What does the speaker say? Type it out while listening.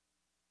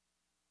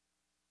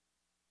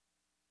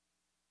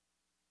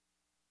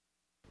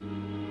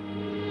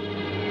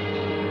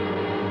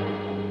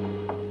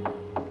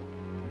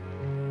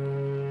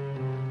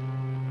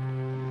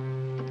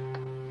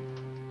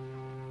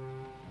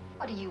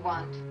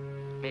want.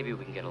 Maybe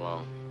we can get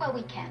along. Well,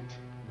 we can't.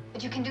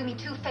 But you can do me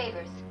 2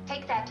 favors.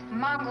 Take that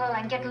mongrel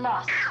and get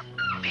lost.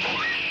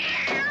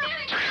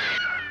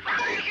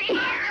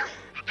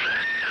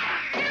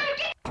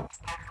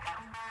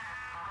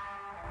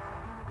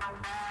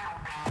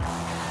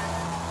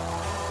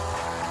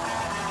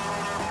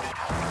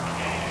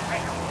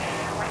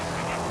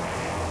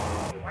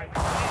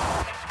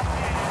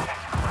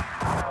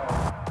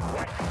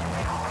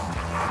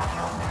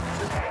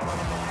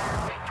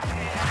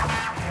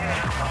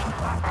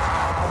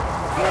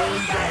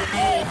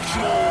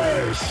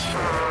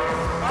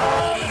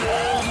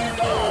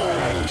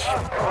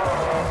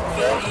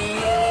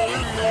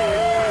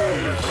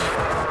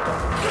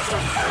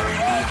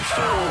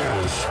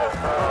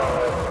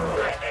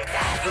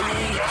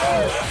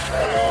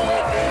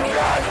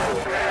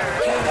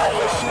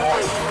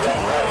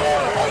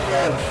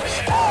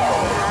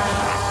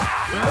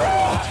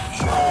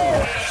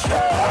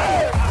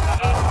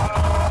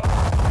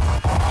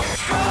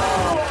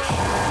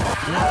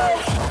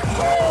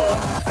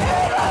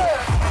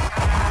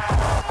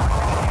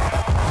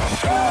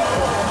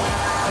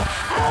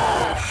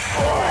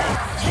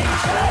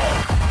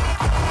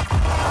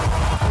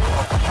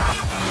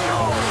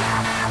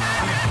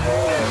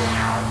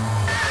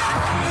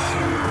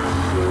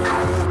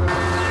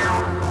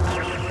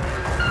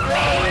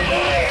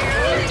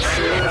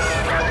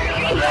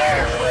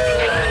 Yeah.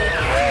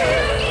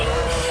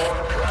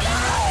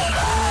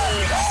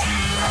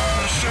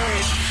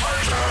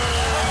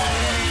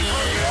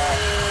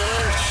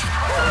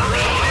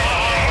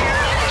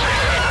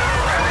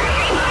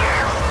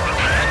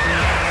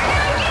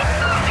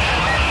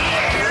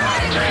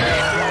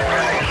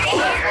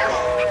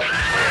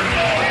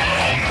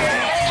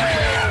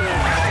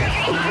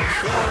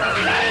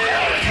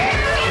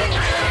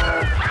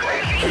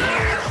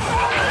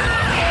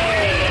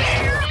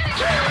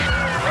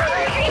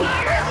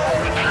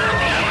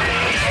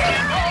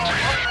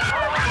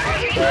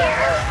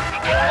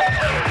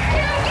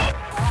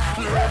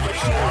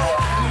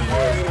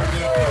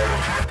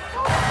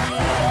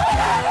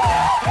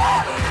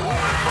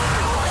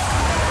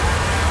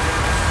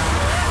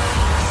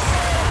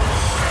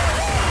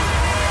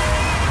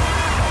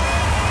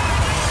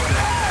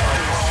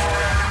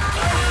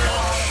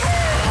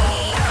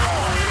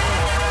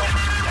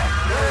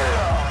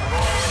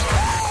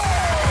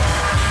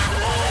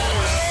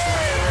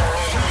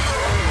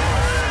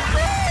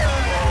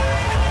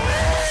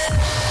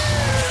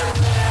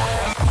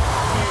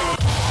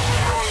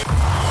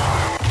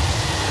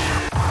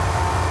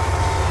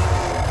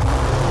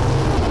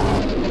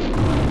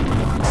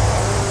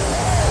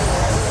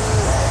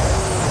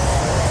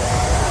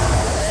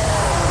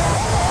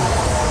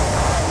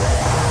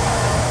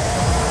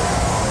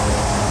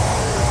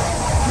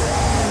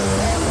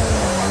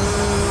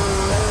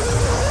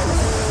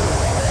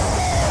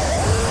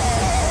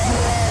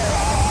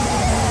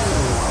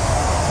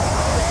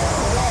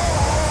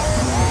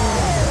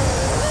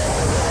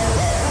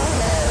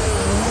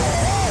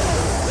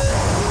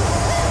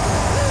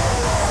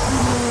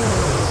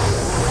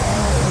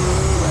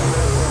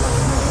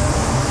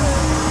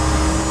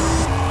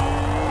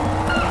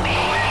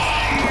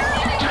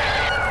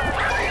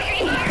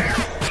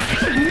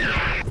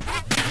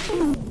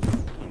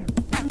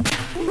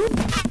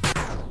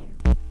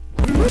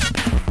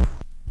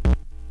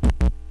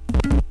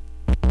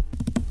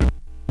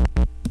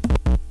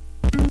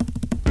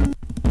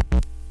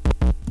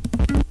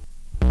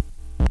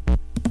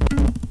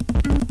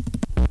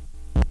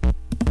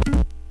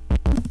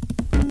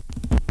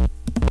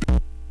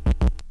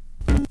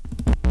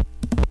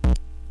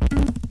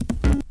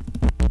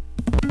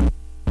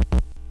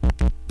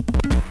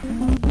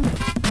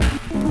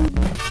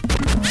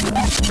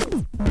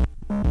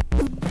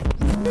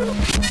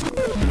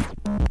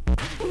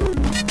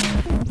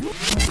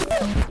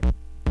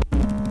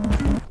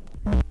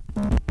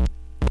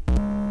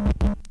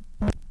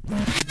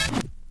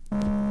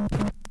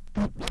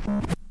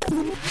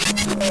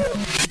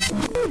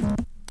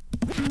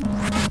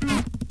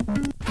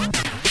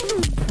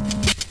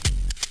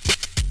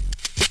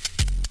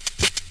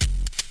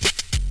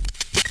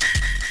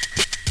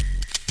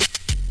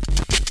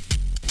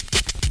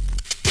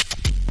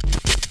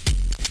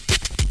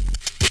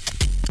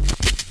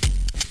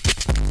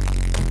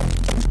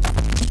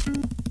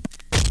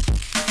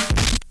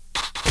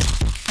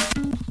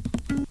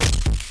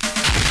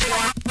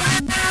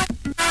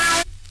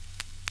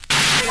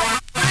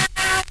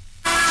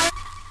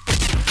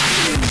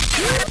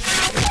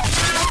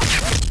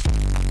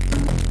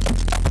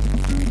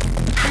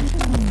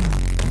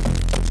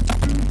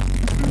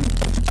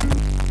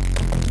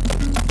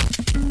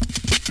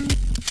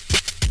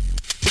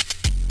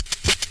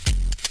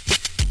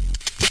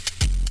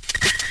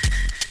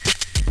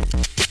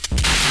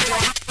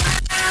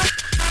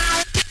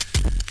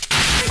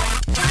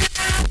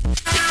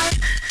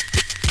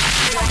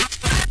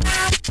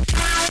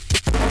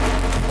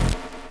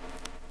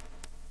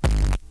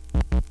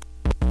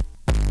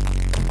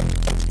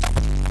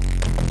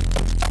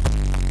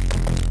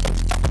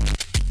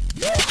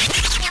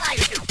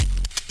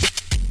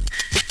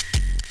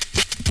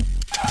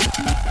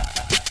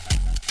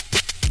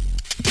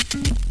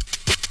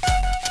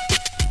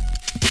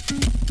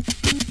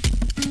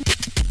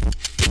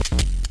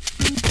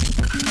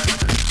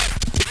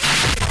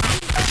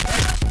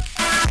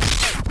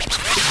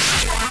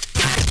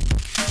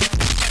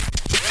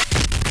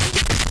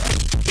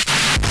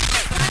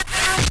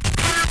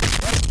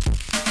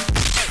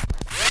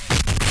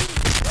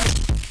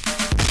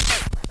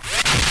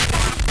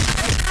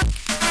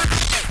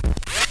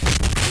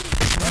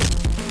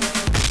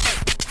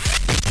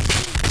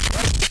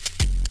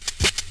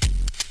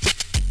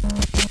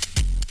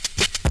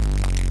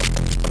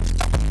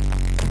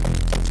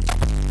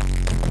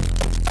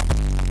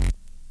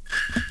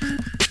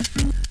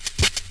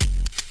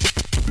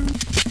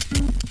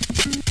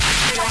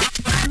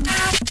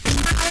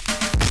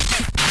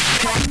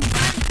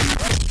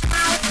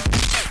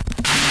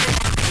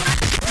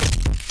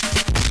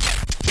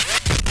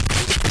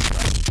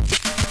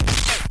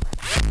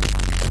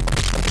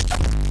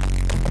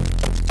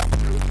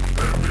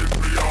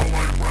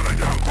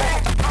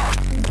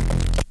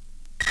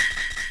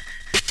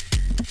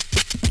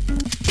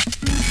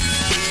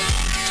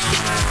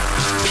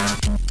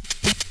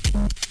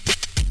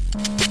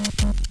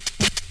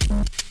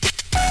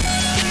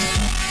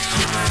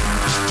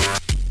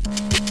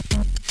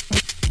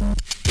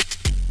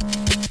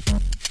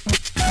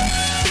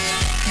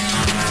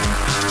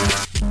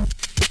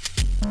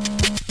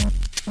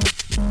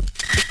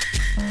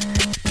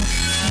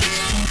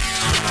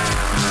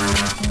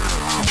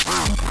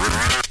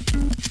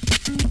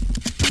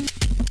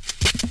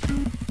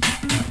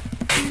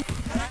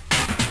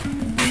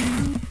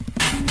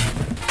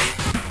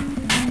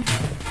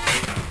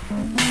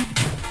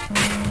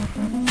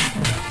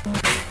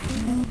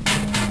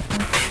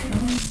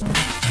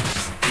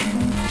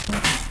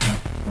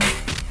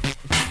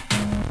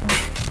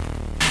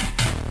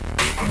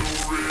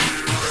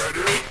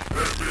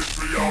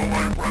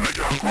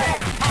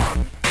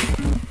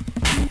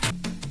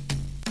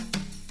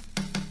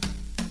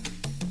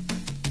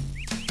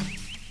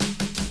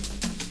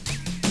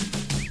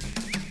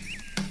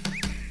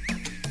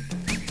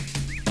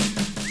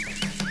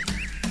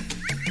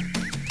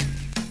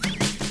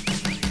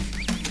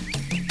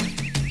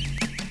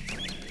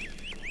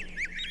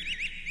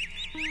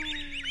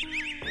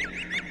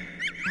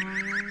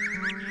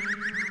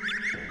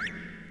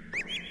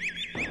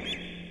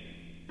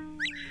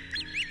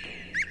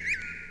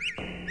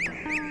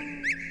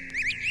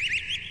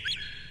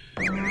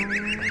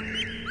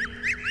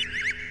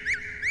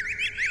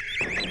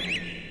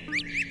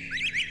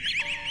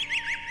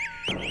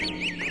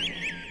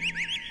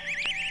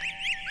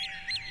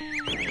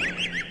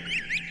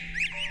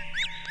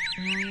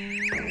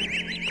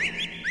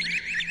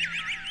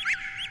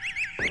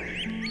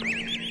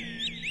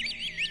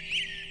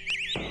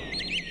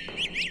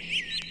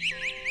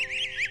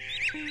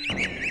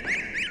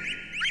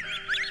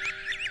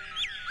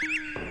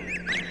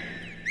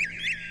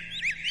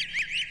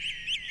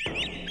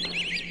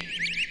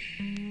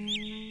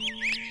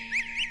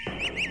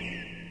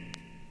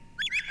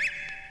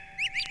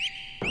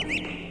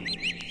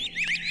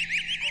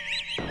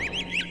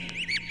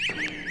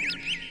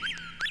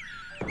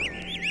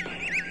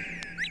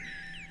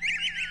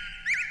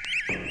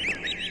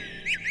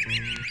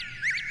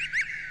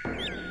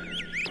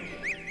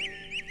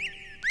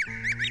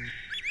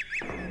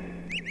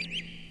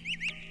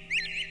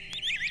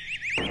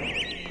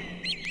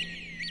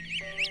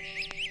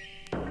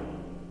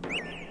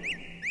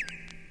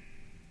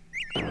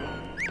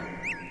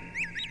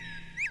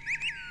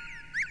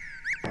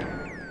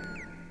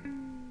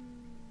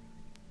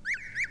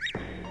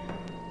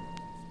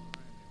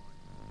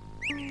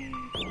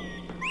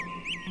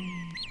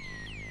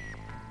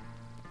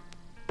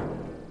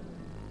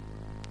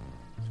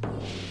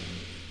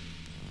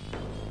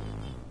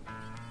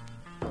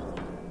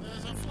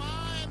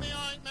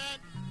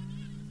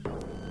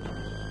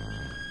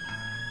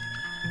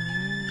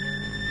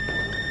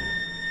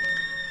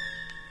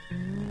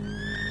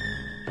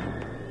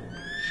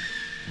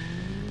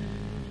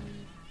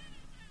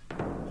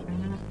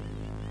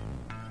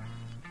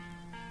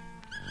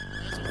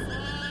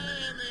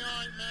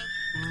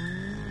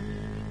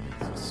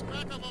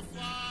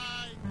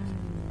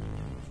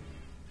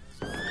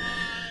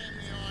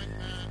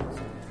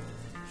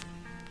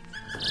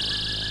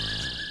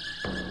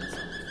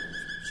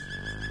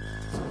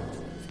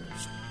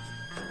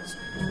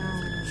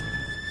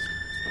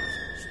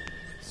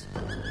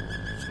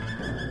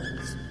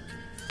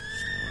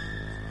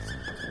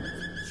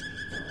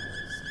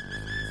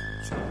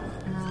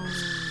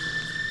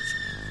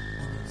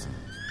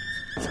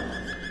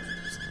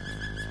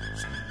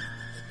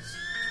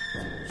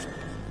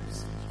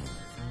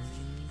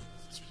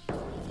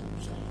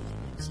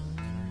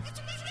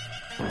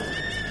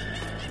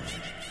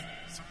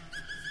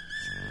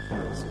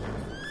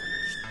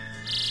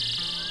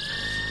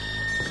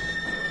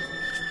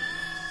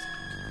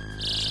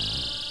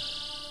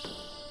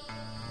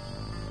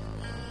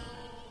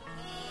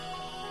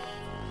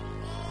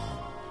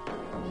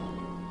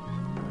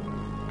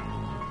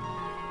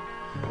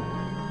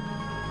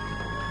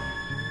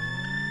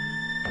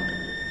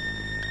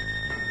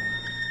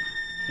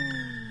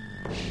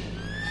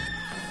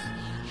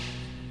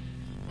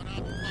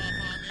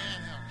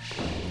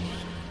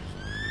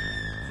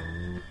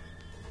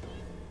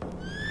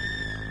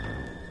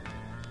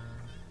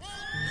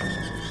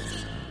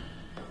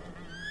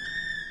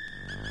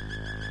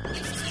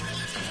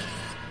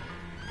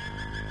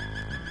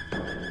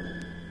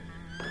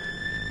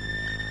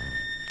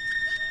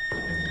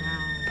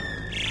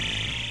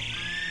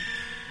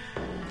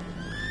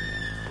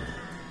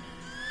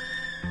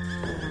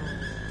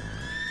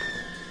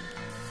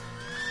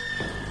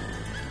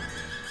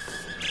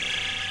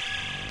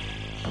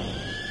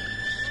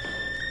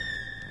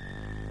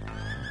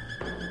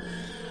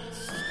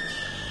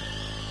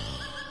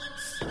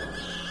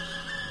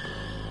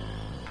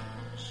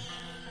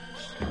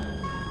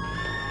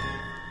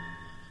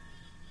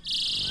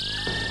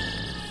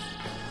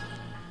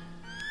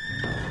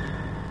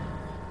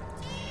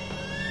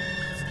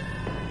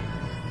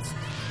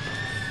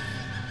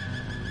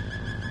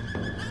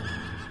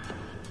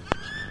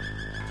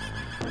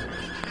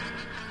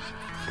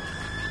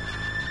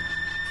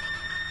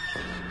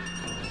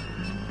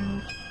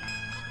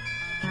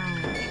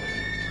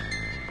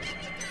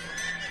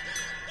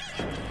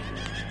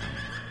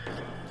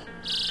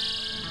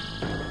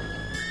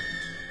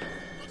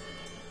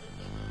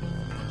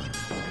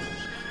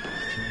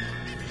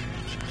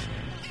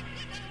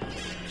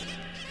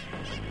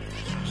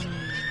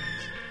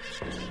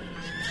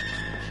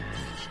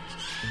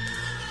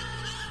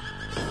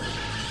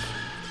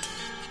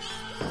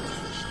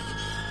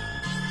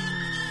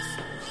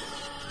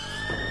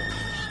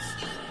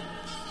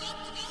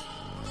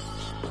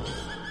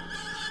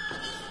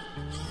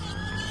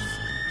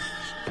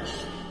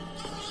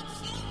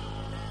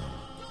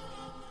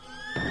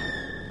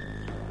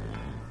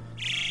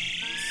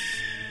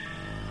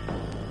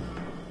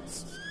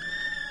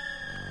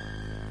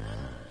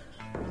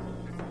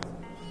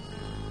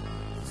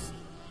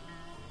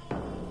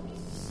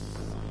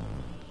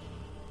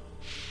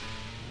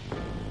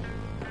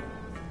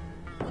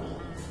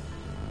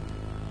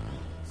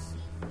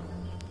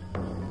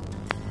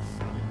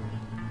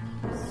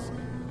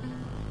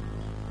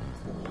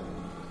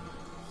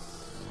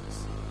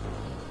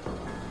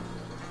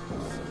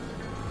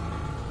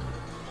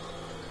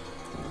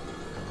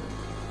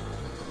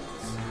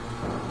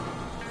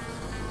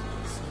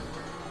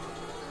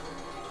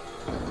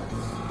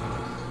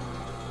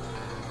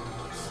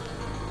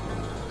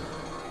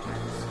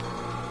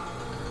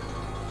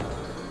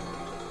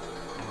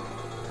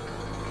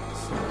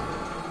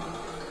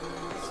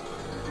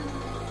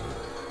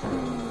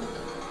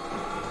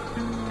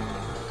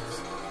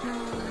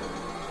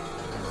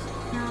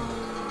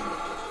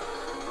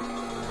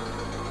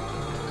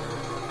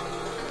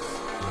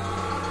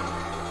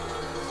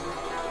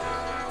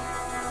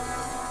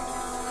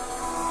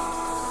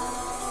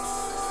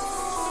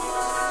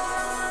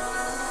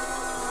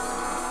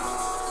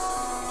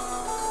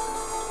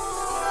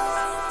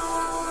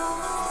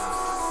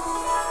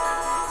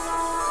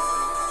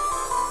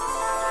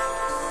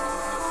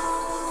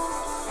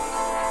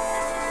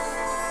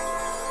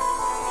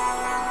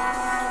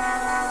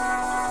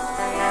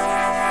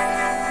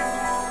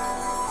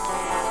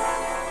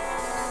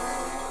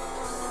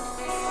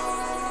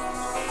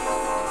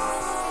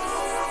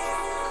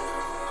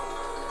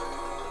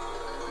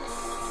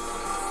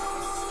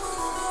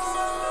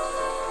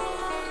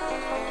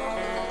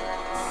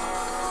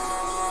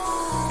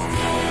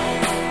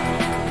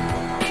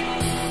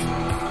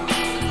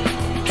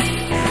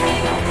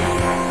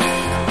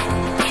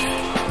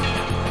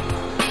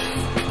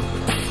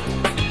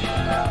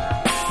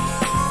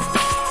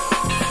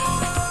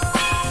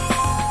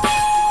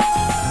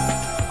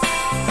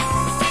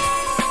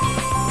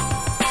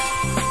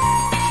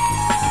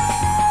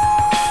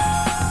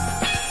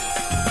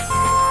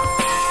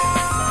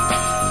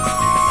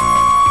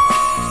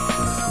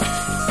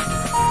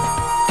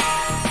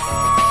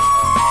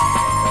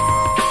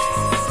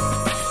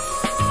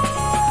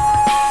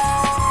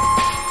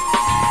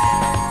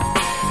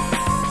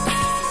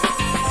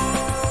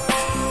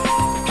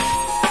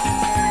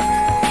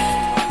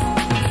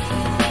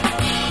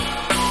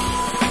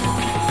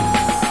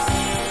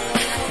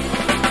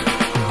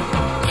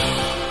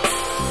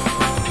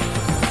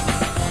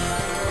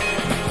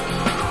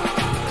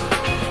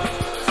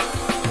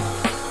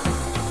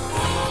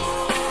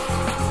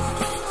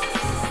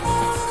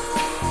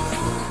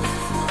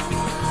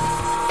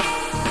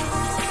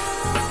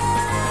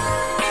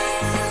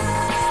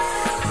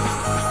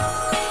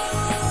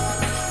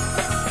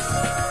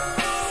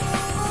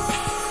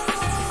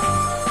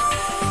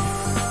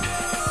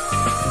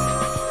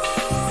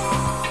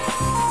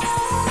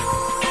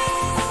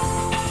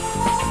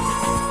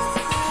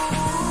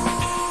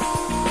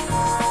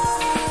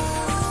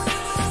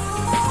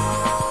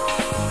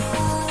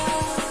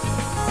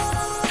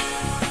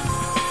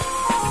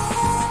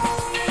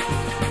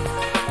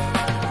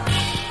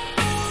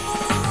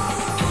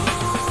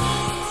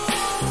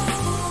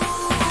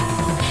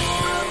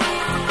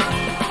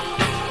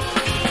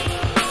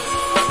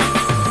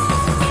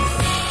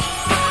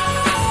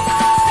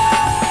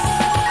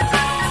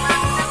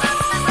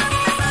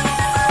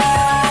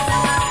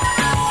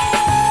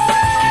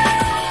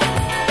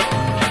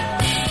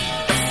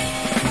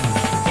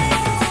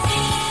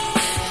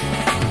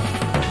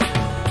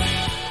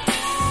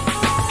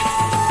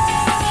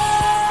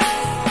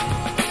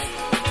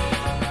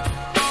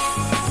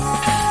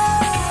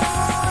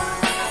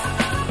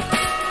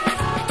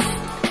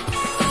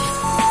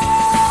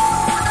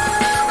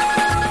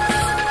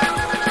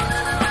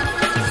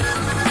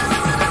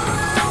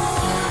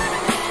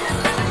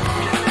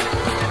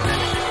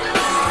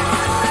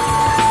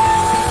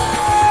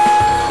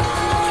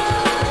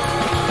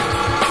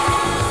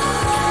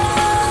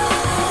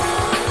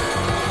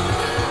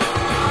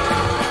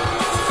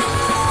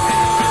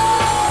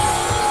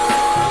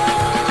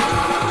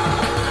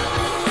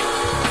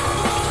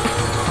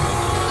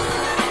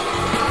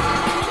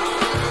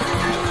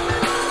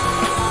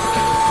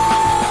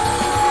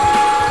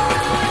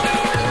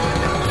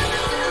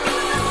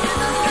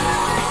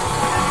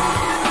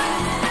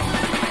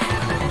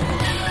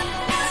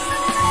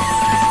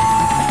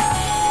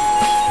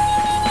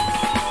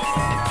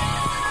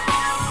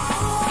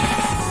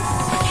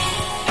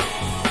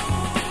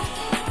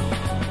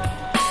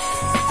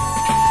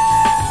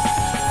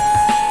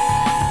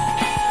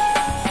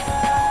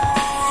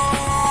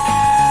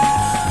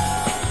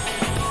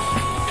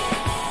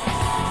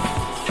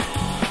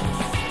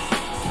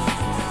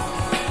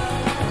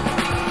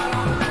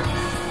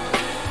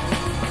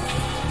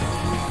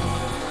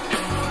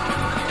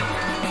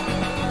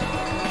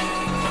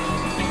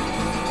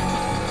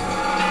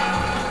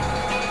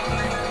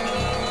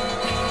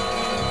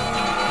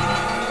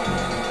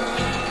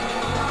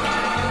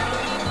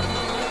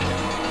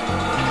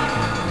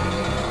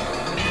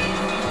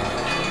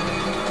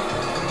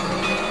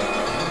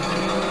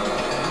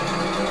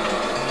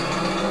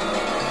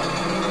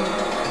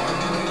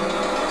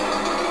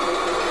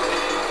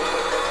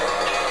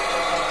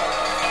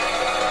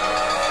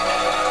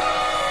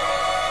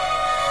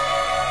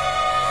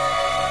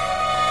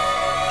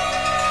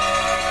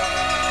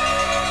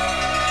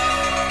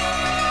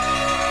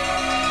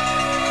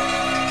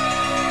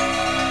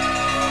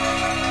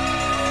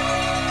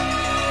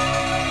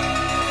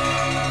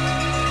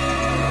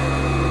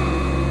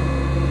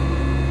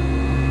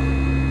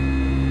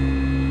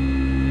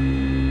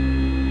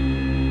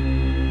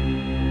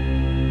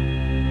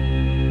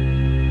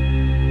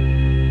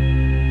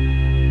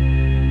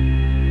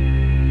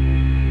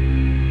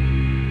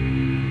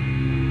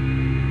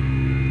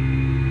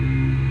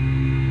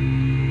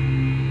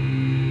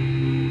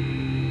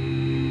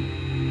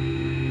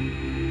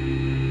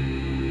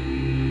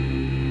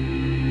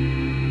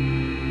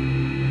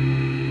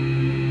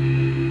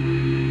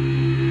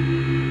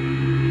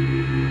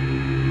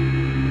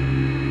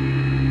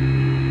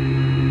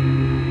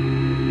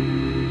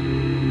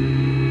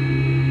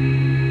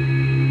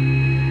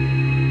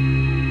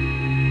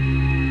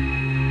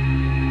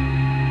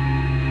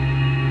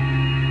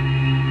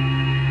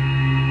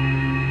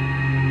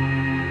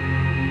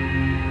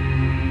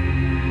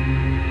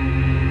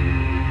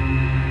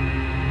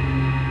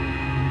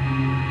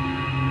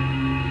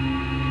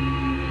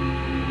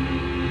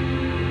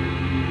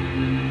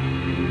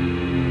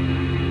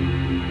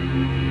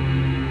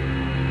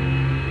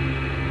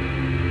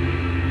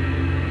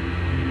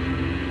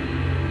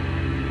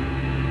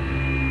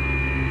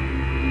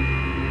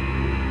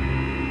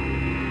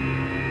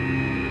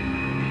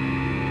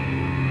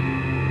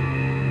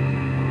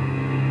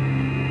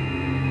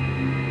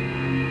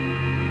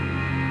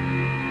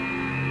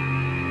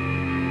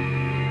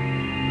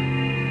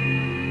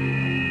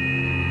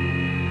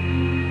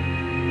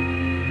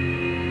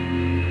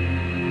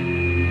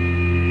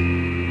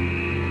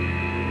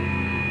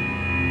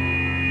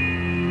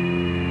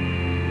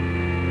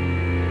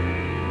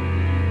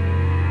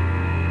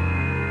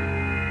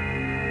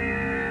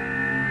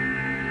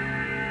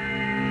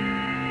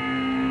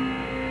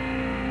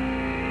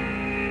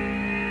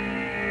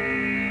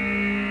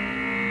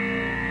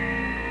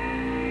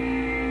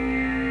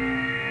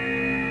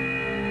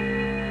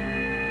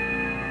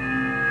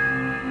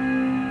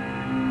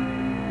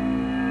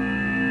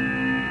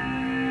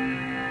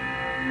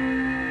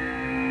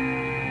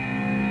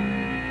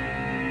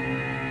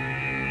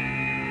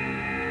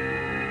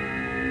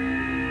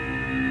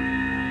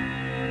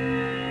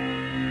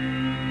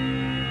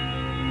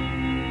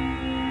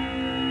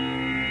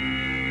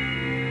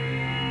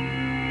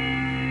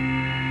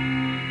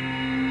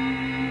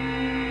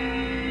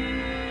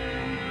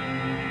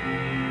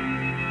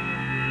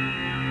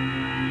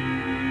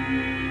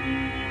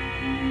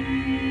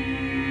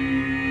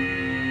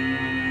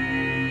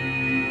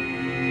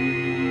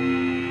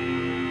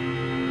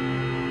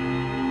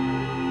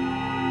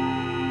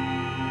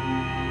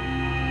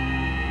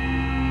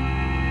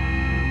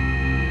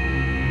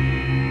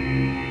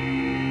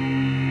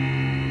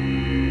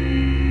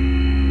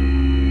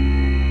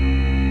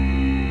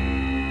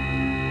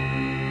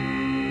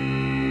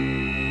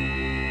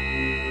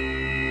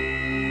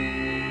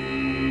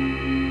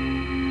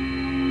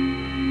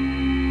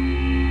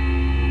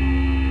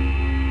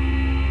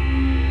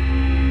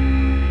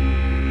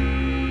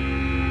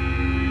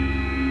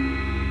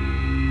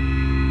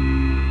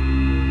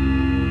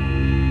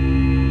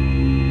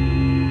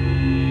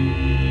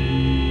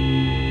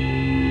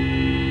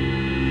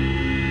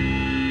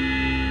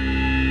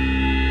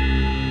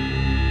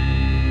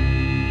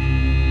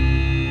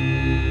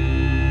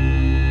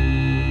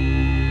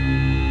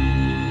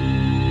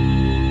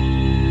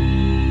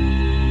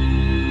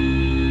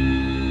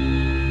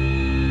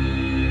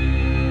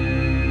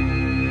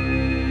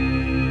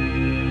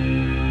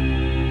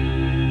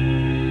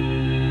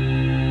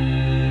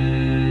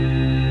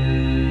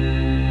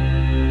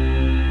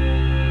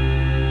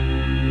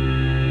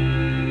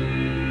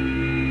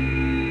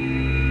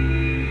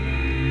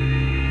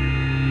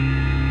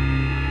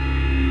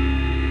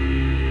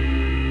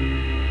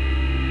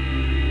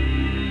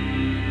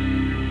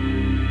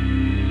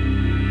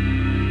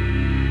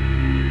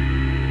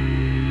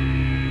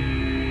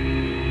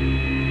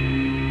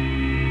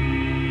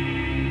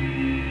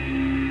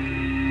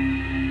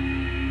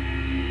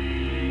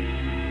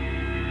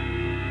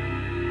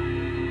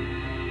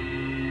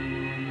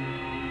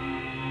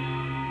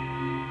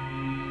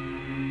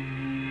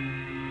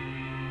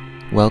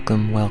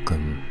 Welcome,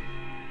 welcome.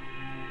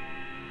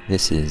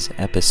 This is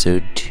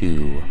episode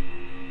 2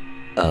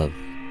 of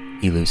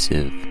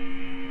Elusive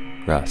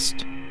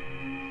Rust.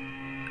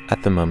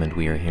 At the moment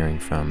we are hearing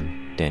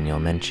from Daniel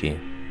Menchi,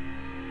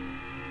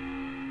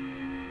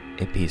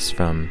 a piece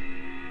from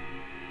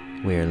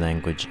Where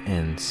Language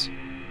Ends,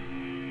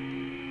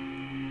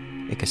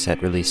 a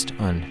cassette released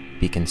on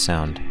Beacon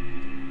Sound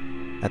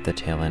at the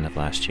tail end of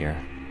last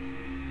year.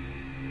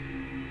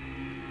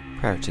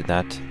 Prior to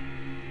that,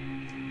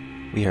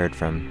 we heard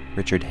from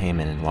Richard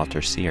Heyman and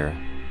Walter Sear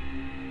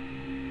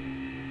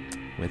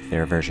with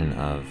their version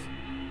of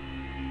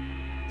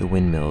The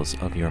Windmills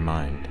of Your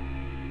Mind,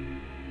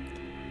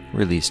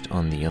 released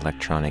on the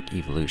Electronic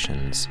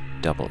Evolutions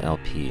double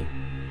LP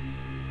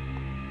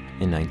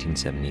in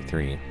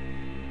 1973.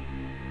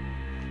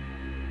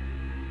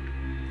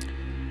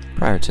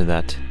 Prior to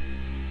that,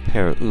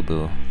 Pere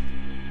Ubu,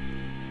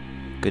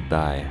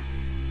 Goodbye,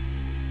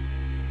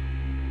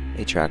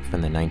 a track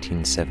from the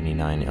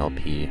 1979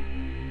 LP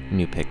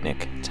New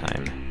Picnic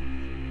Time.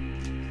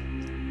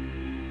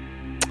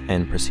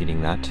 And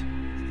preceding that,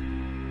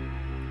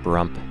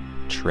 Brump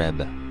Treb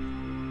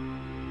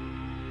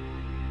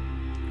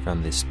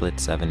from the split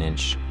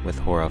 7-inch with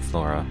Hora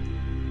Flora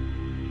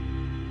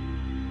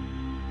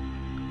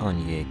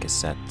on Ye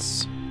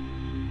Cassettes,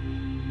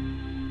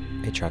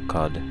 a track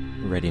called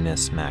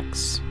Readiness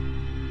Max,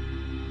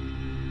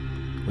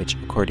 which,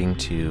 according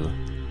to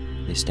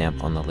the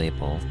stamp on the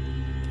label,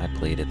 I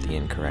played at the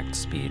incorrect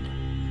speed.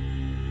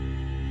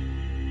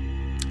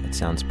 It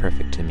sounds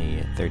perfect to me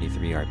at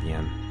 33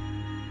 RPM,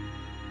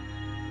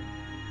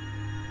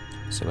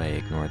 so I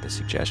ignored the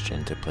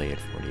suggestion to play at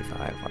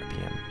 45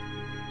 RPM.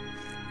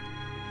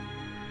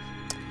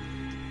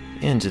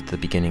 And at the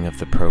beginning of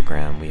the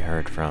program, we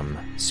heard from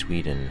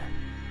Sweden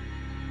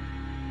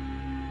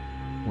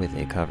with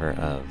a cover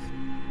of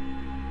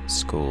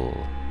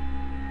School,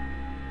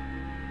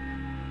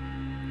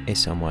 a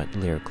somewhat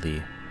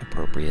lyrically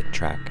appropriate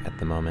track at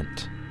the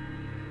moment,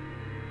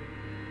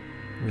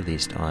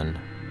 released on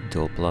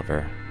Dope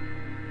Lover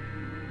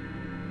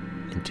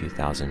in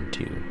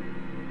 2002.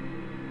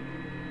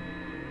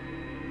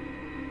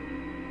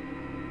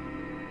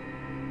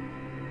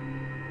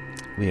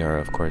 We are,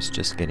 of course,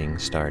 just getting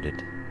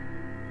started.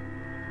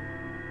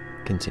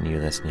 Continue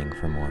listening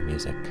for more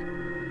music.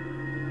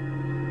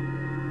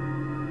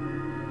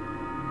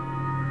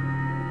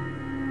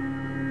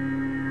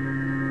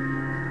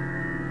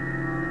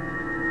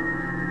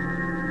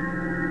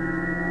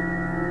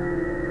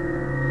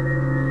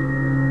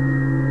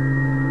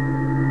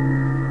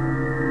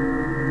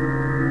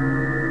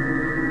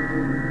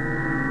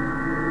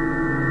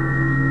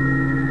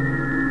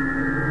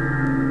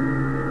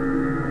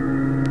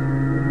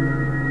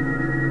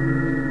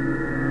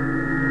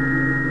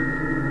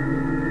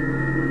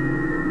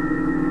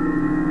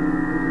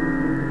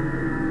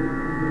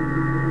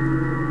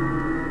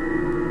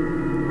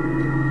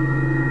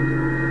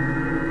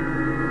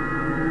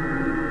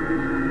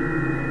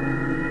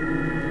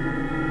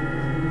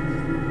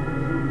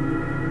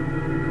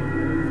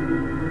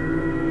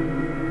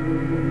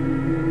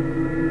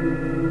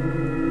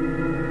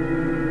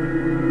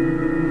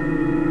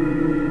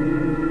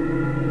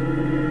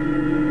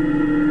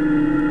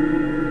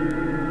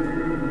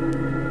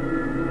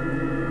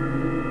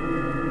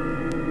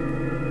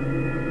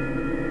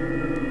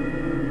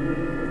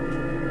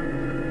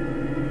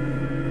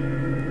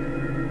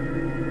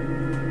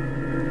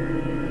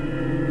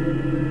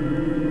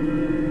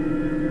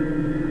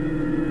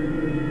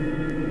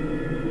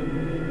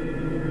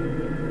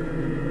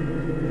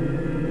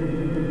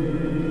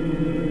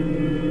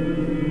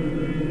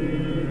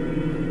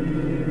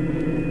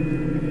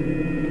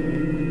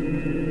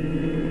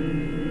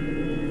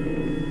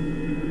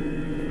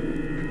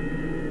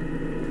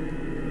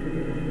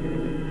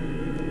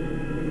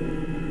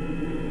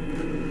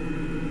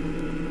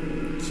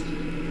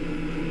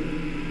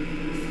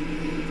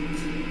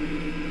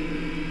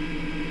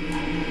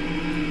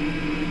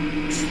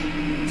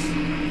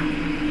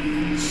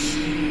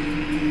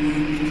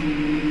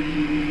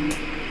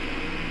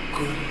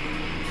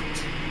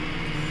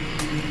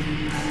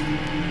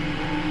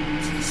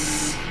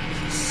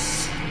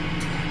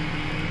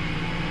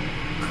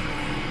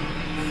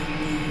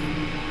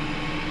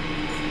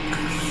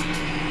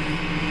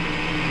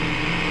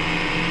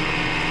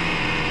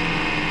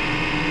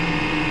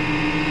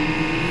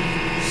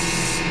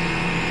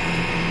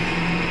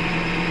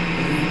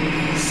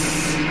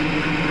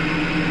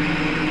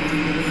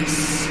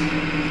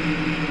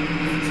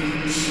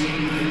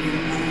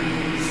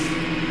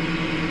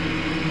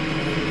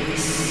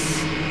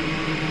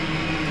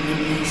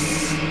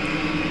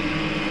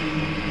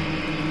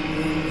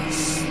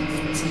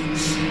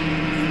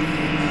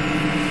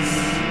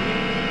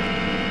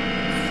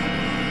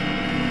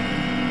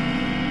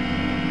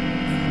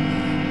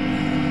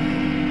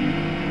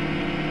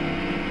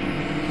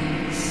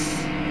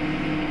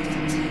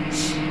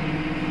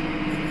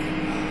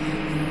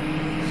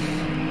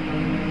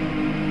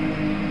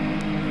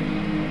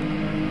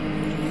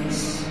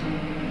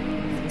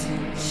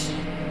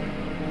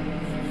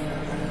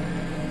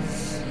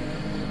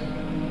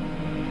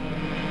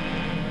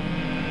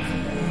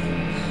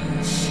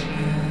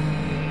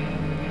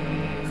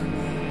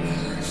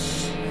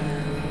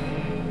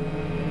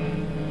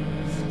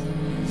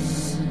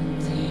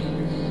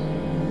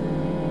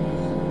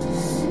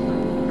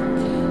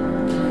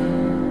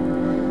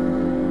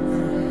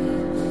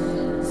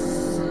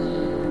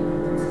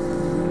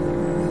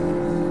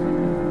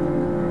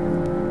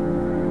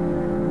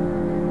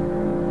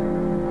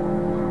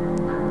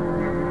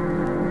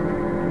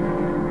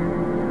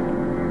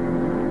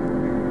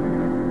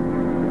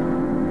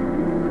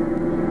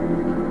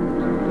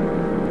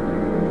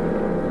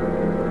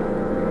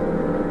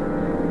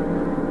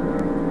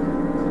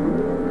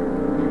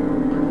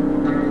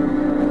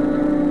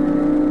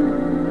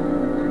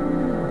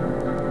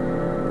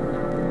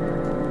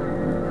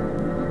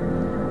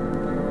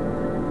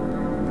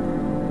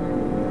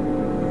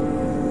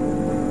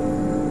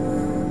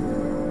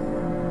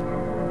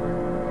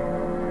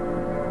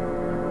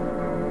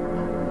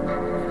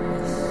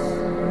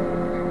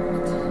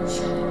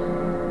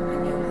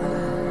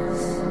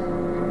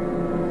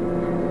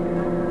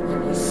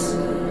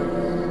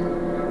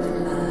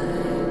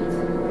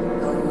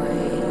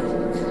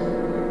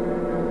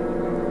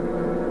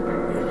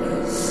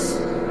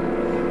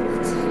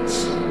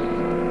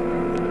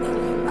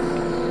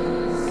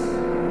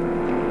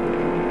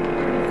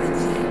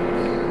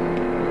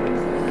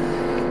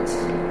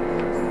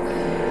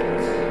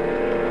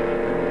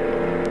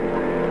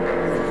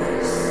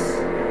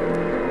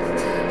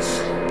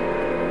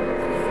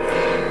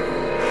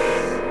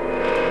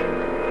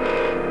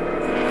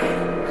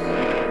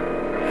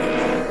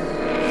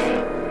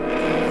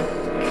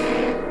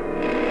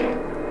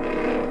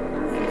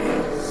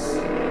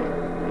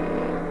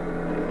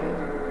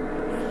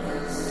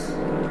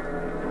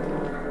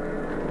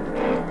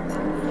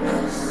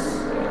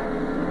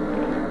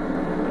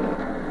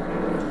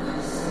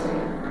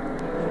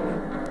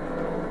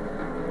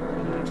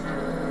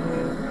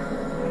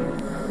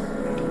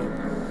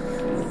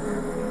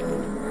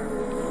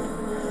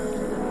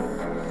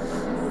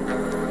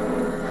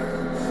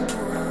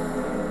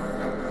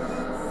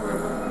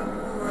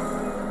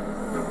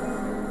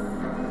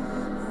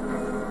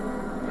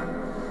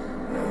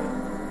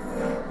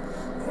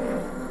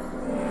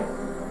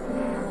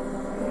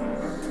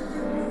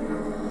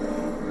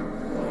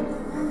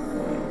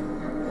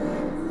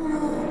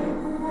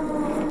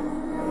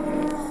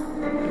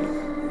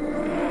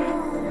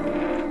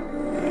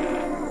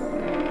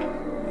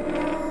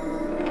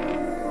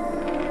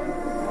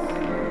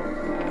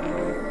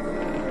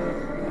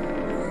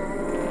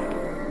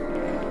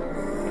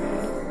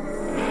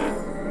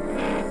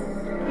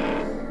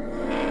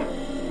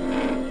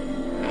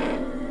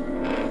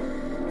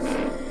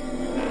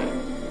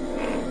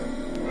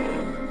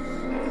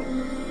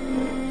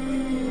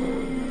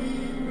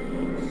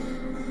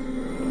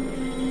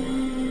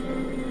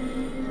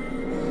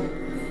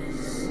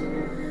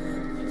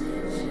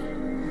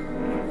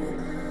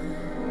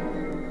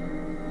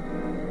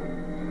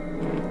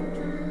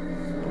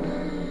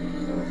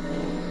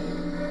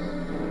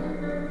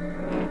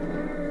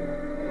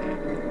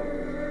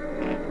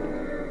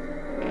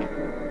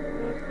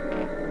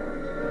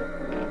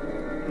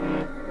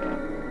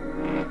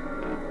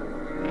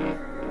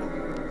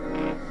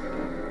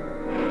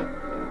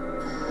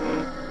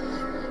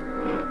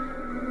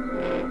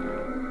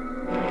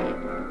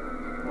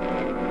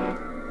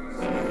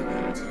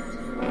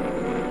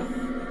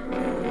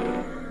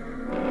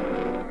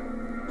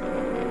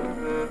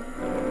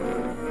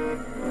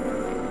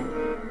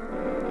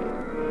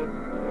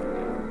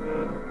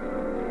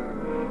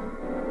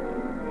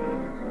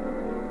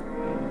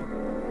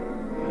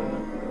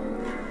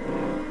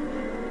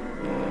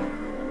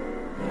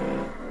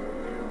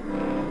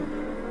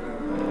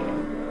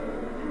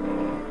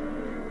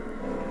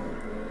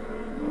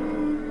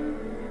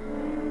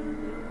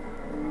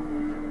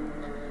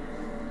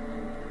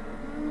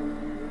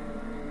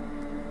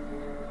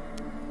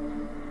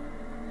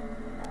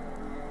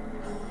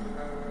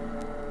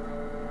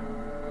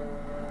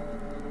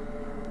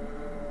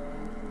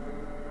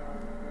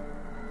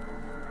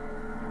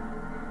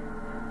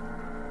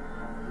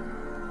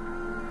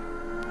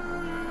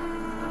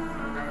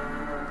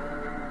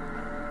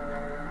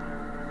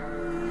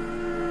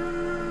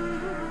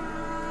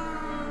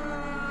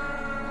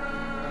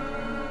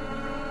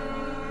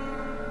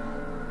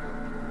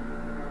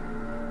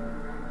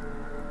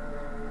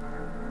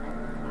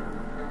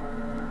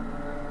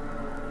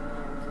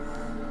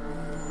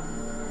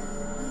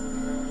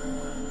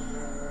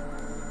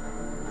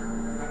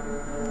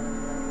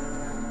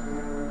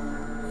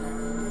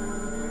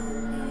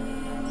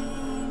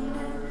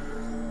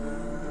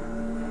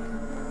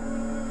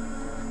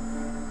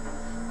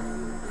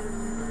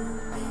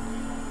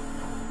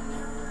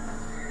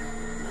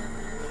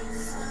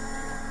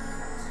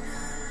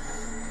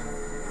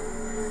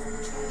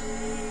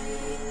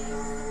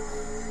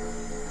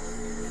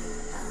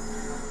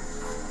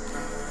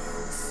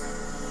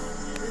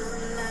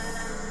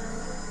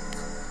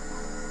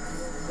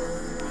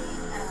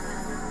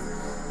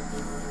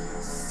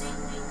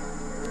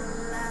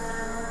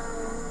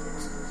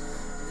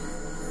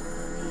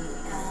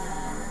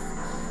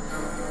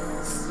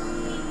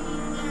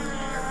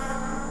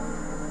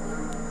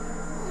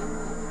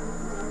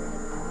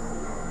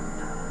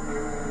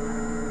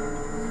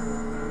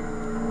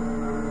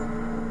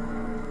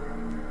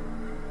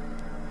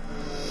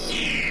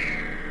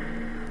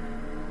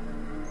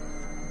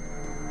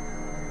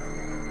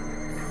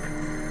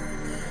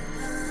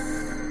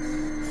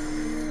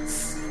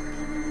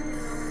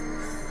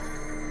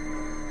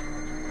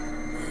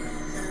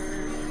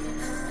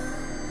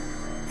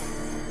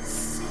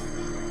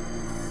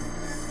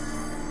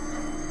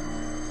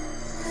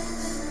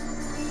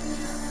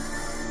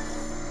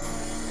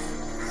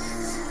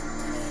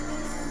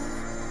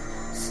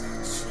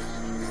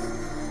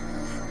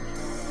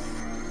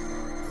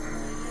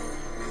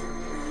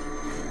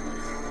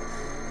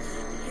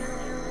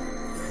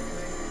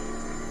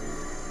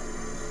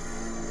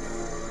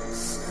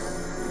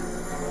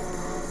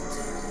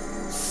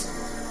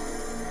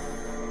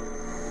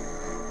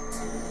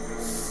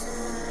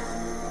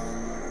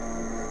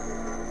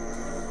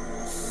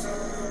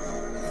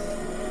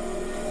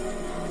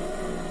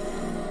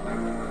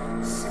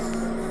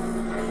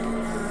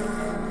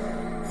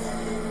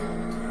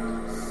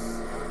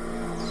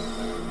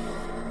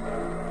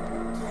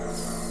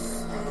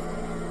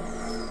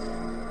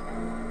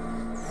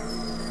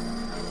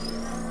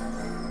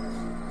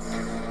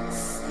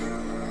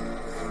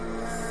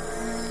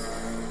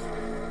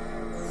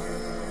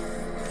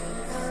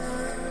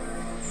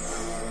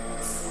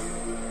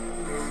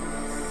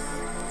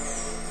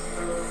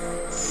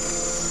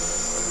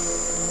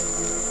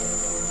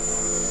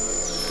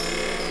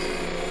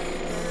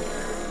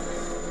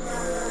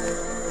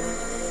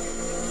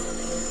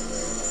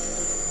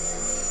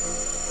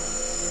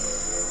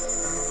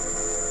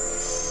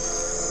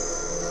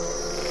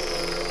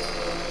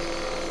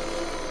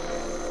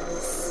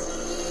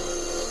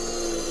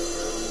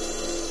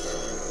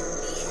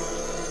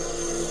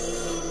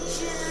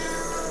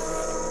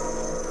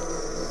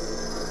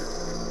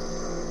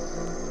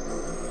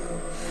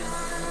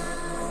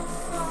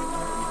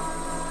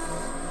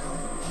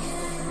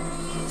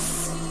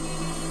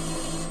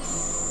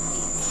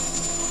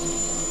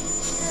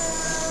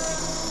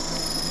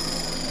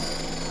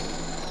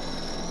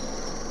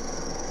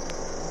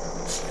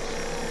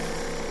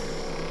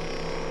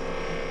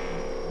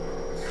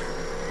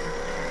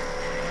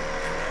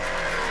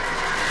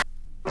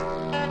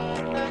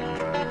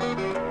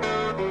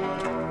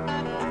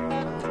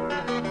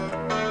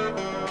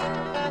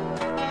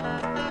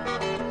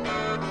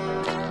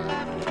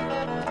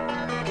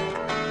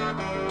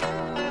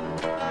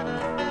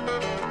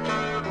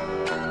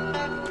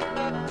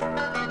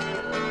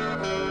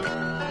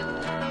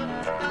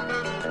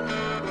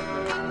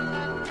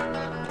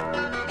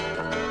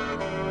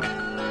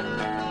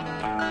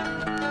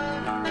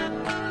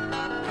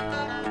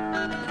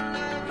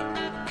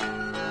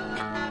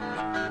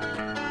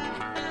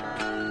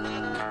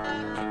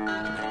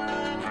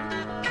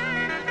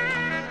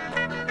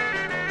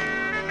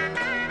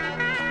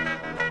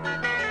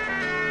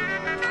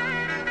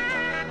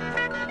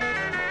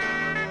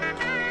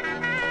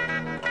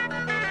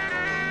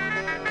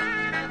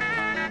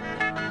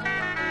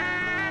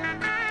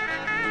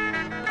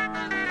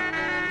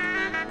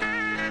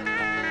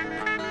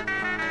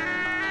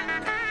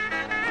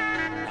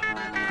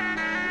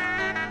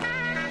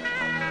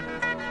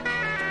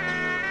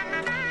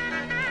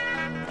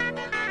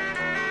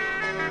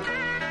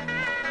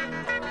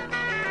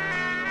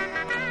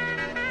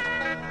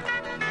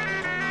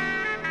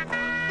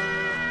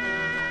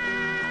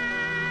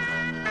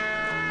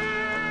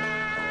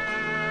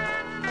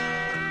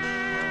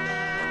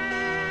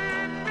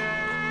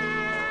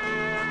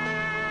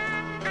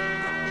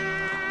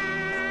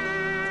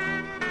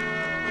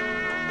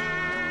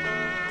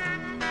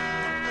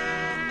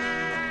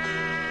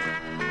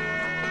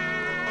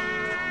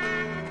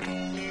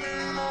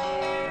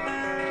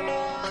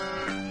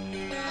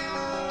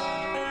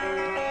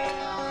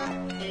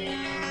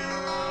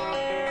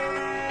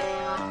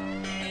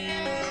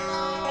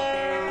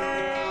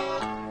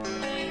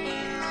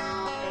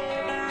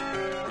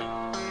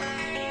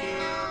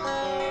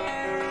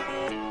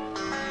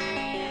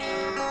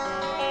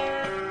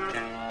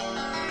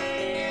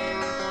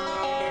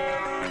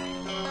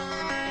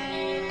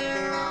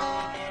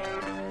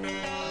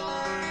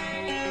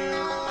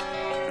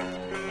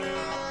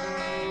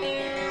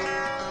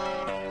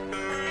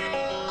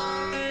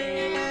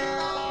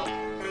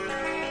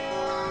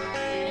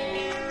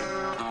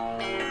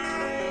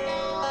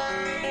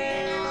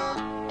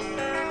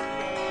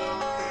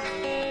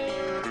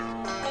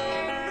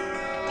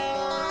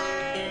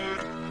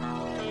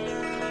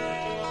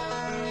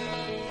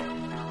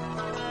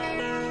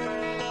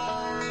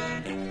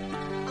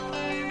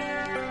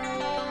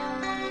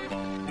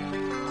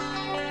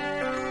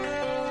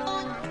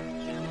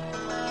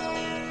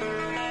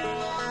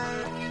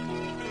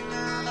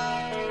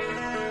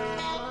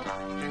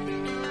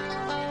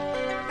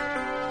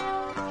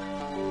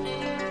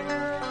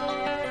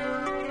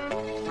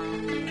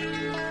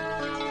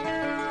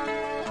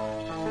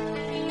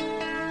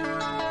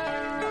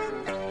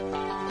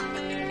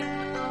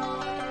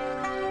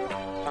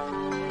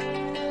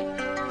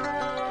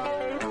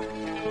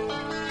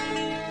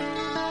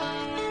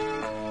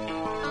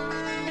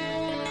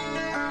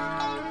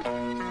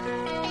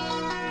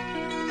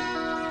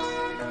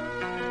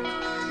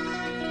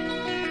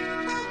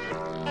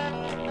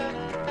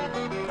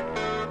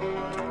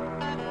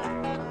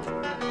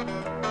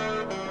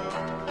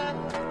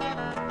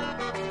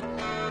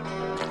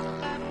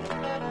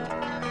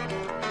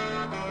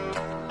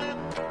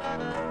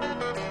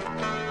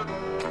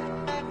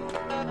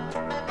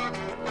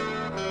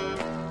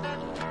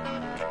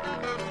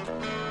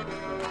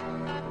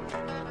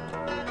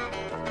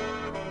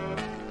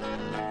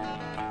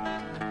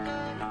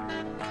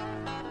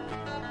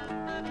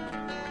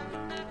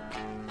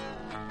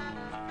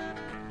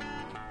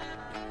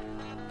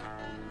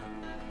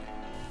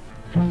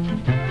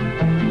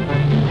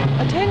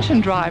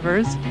 Attention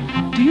drivers,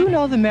 do you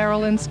know the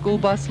Maryland school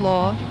bus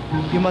law?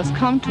 You must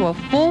come to a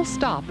full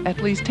stop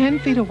at least 10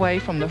 feet away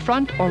from the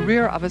front or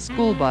rear of a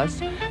school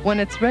bus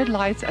when its red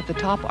lights at the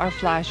top are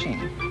flashing.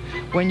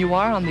 When you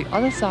are on the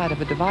other side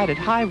of a divided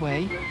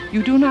highway,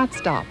 you do not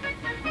stop.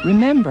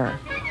 Remember,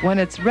 when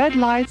its red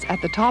lights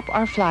at the top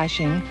are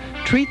flashing,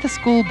 treat the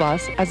school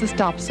bus as a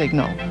stop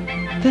signal.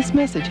 This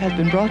message has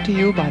been brought to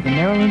you by the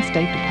Maryland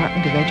State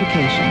Department of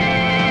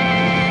Education.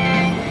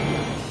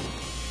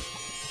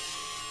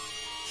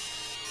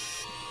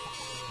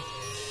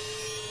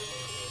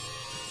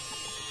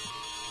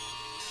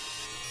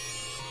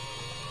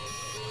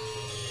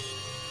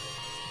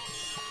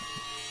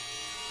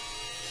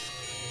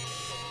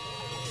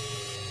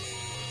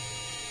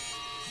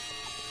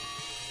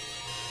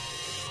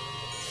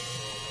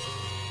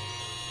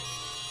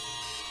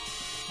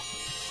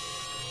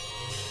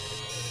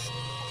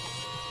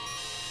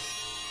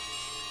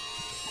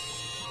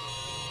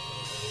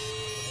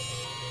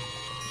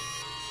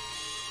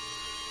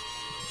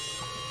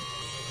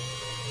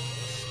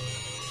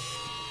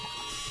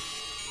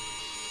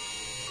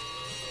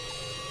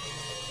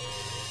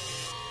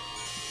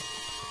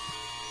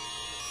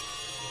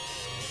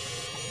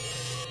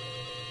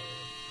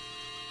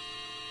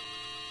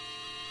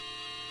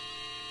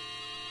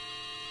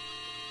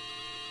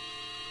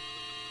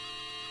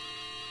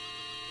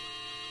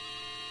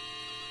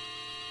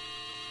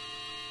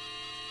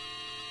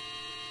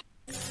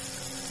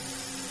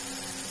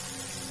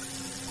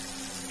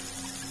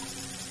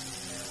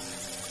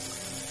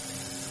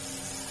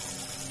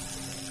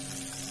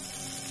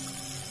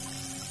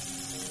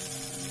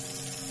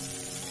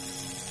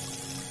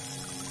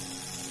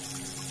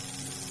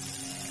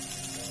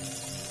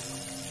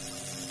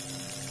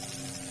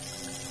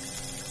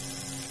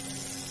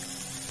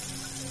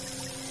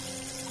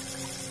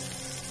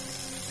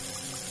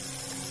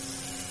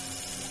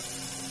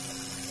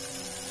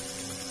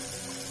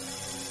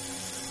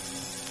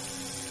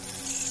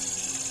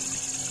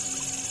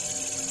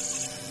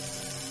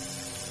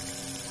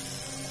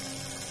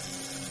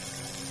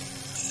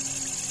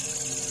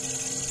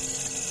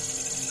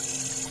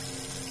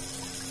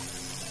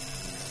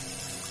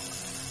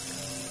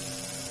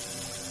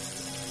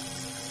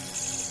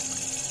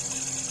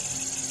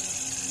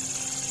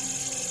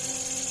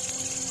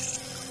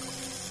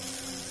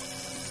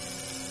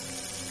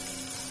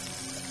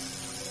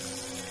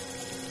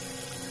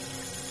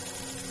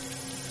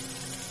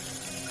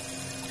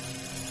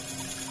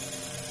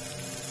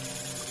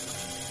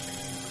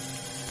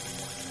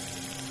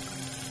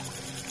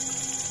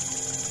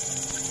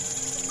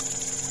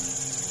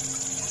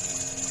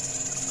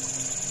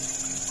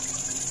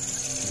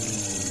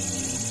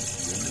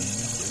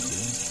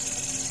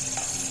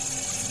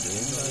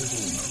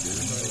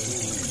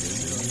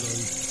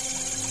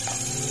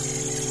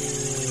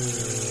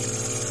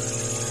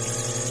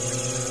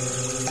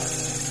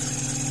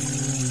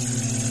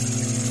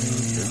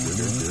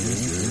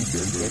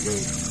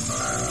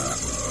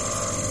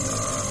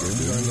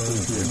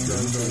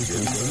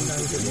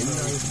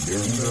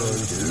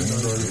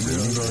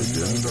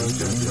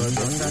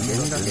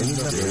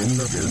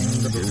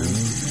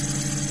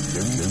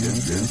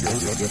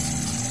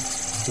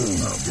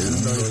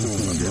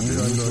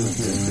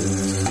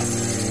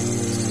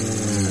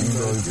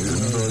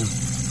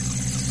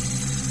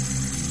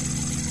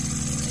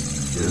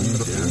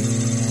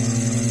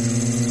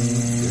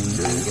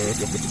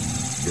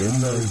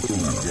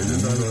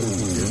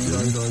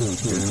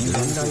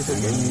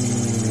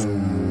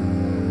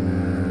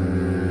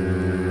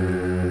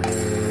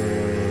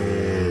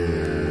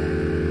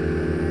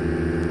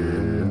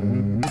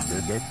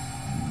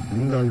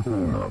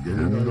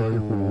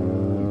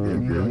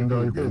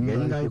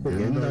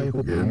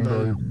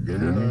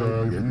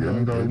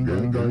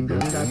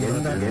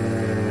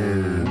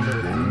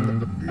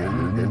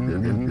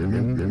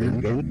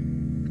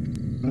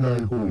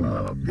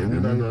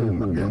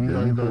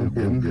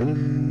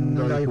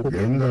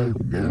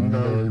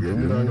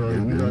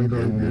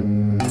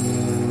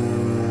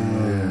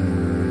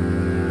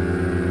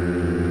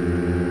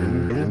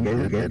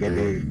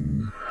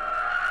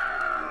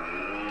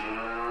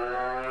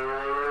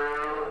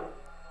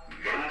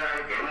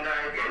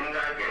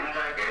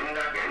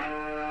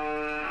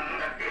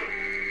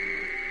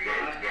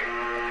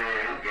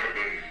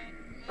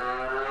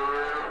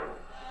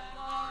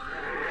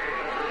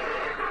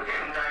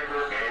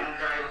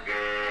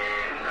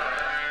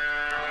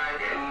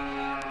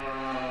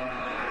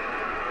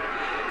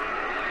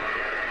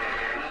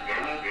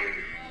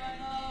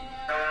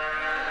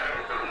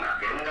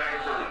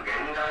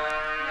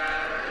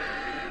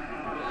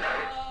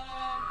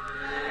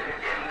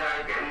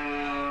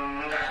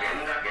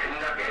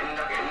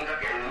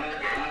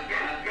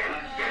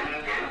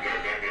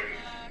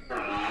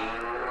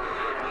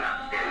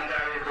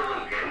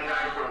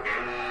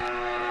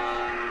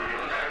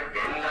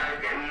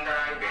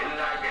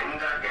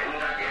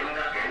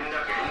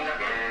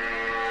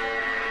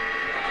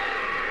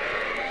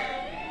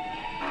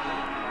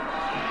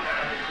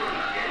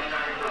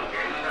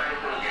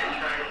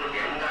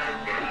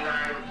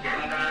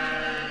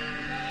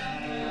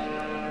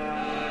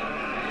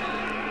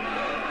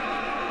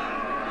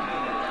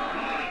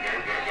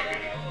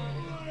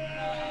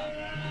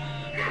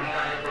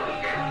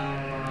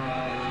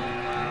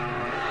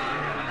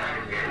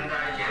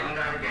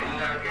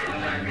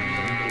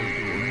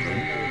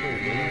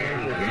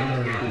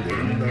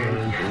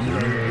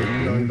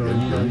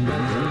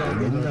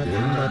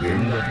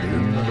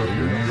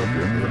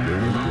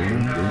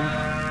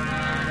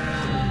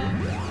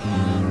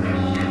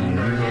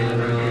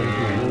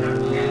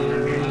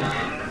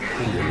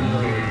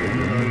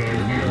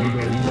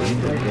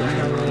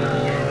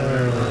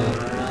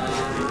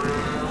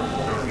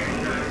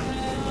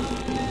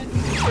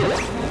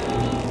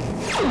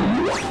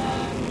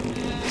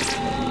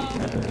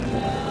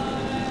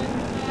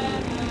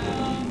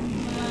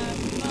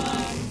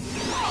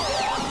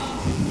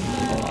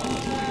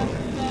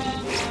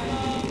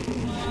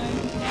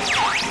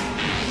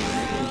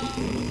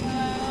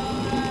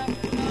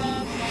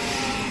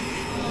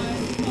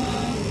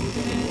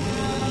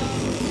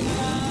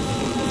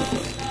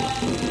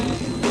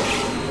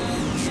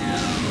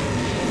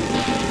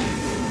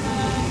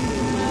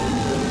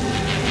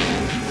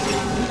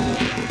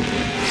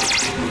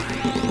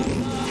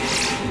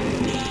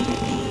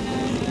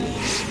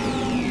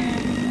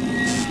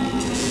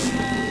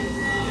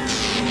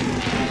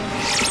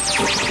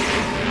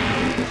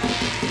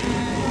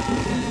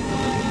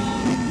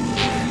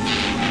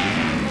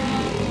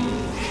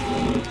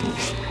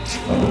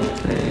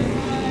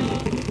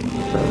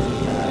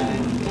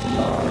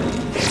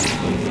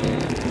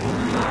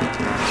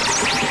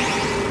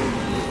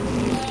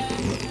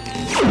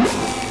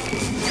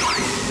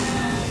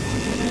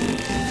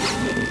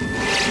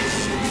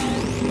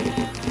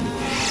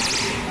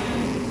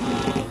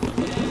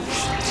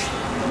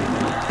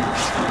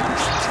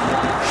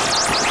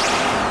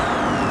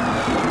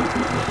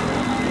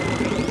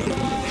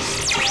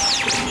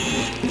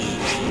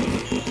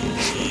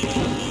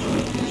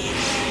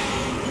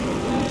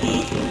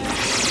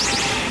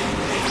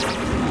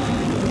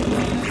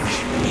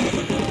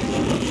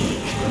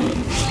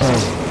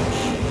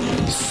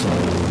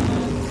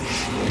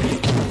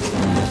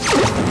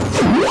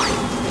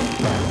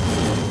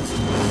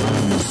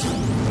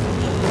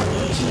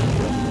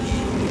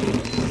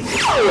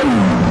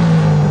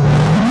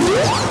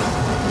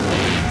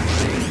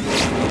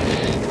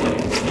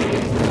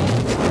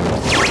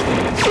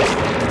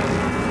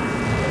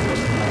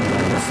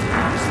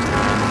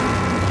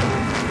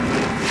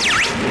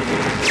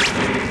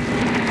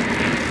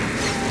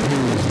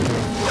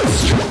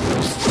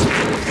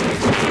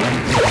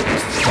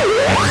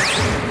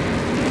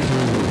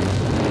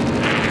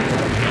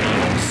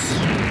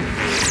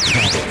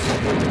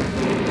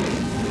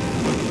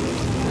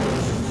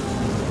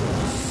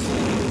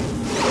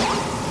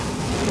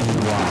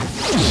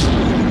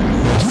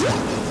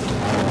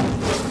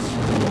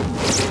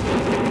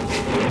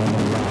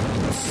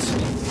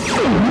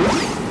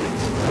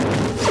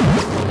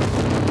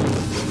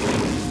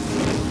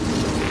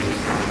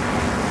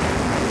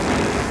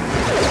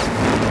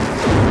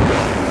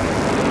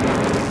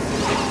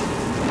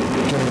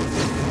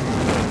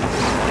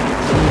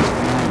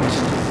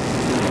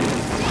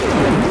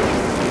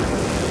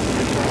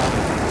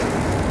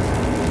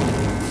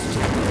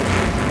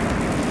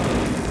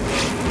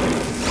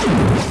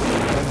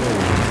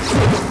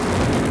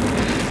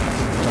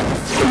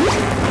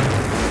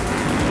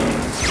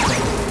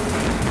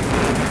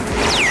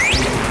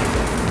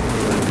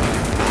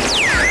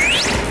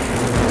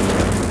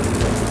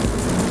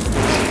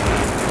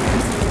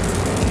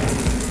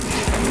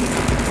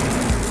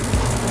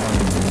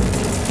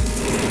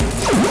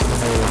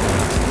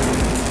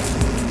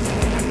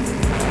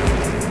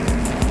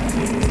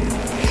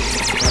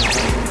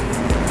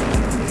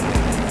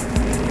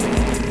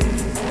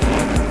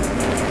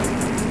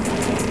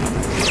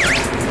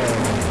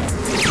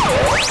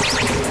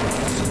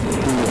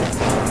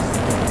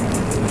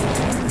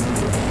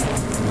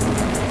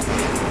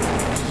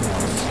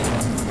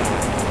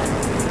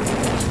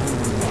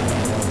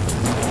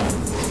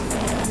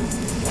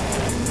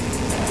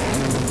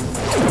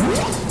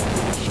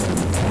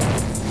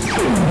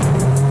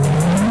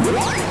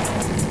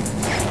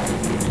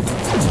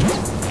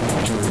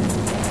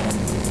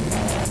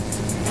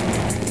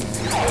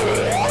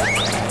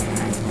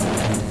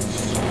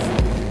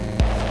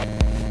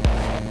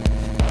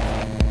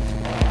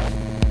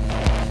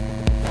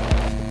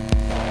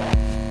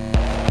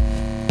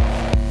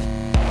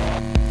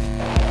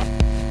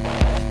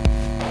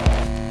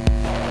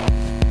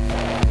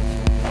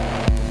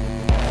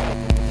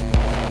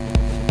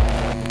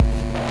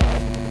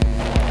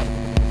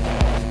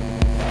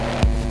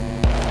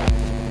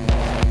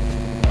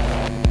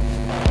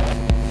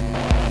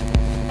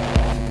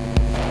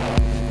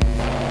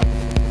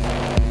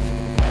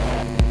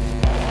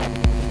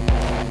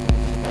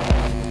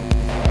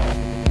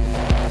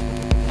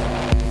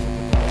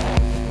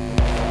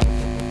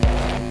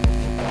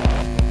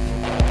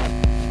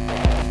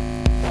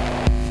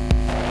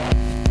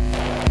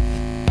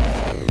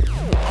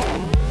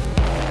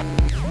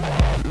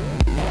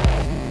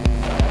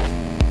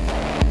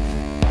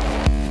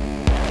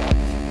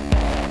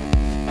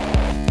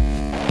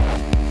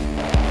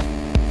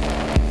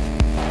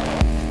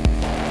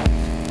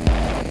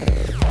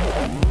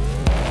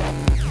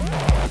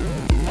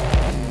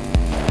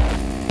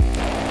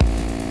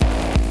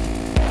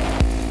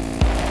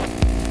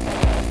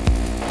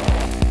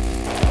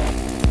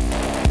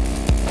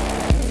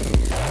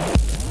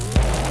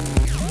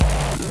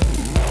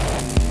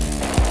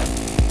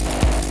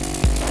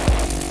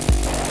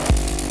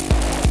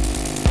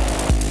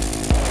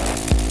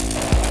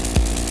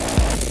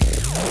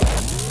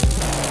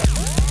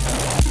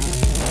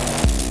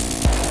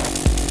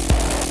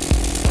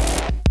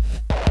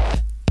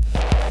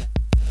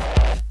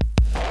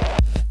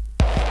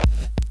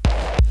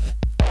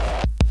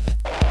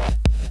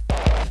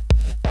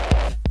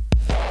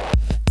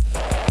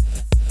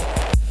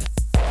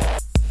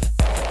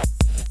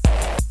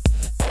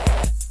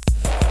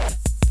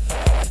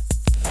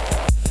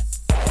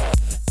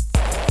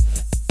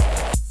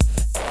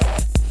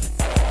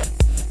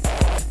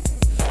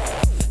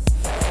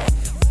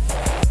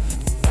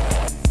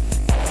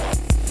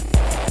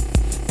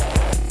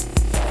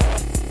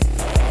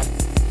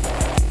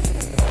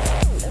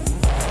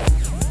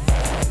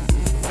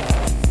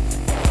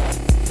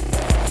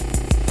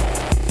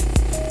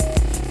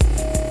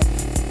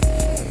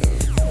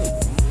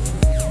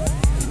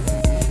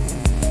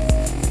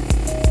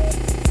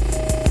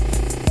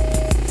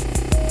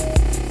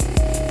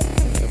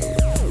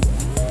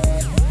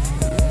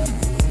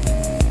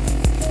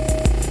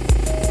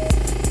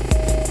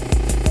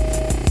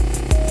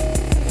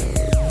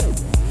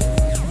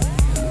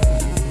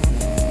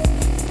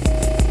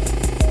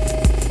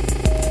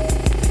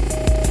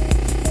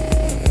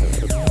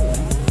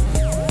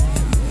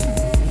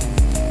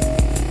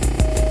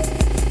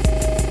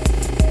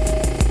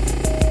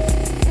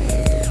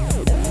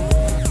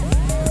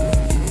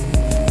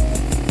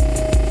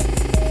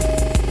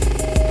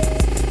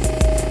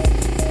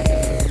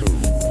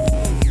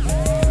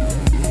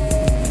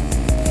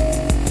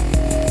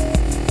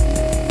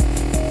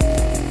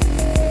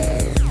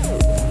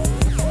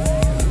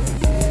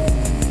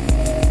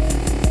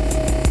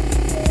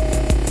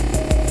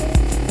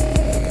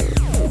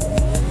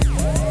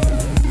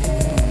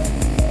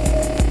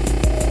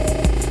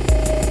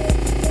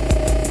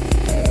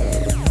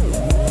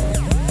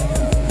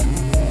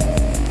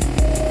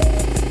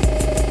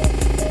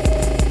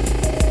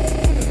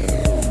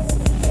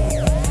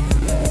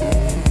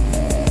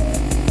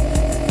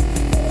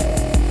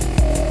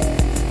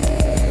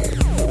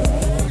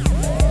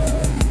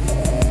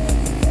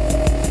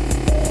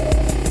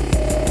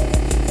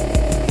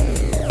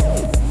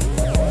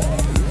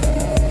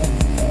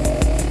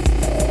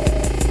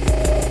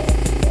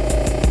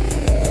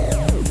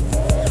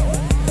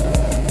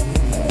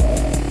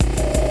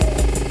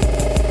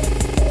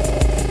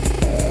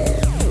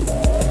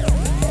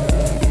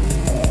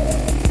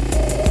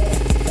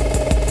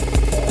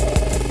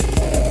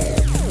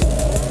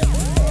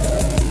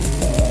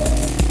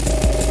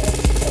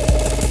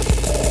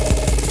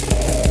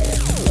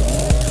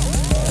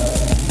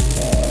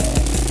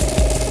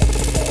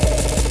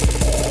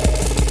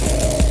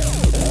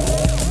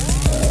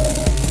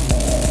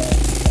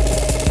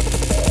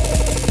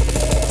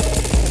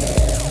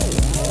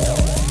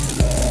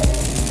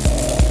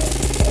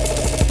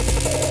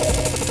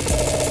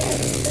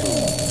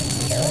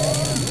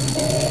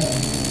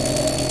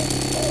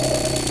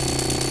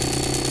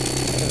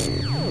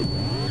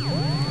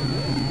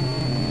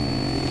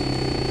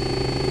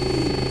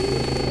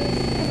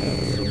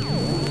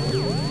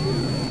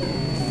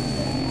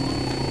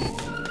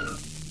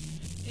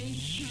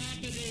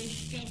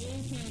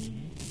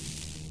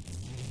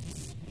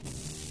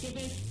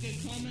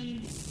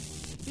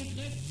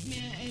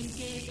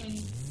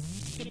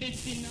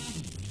 bis die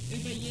Nacht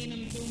über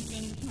jenem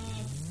dunklen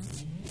Tag,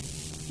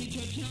 die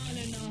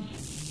totale Nacht.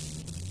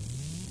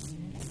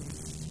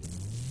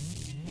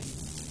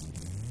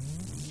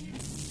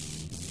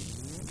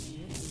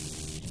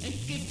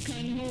 Es gibt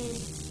kein Hoch,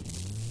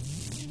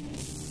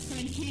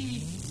 kein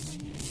Tief,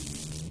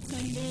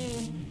 kein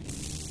Wo,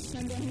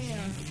 kein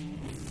Woher.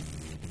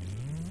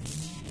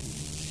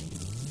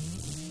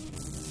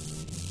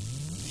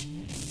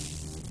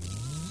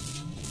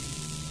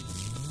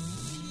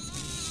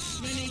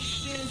 Wenn ich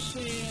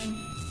stillstehe,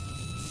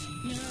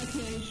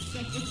 merke ich,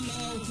 dass ich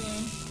laufe.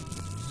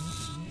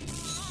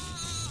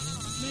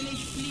 Wenn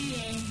ich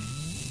fliehe,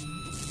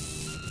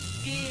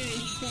 gehe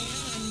ich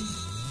voran.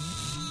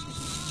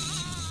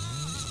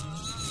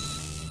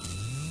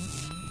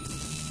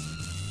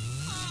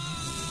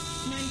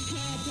 Mein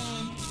Körper,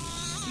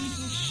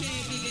 dieses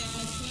schäbige,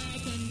 aus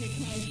Raten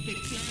gekaufte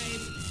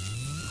Kleid,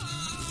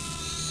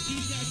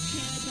 dieser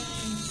Körper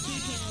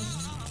zittert.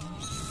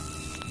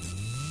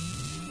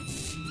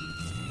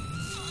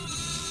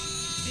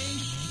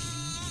 Ich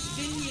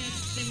bin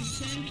jetzt im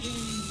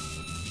Zentrum.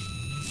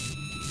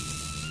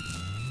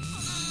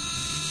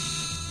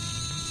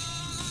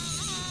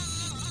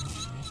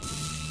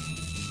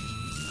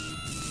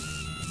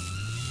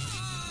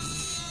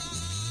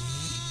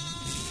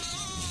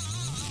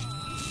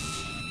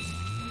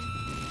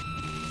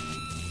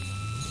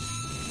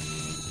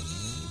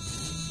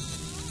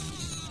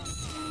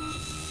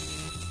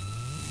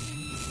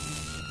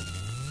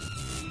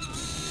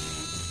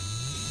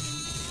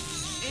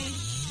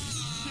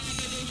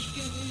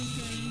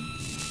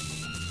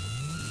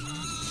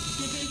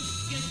 Du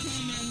bist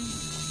gekommen,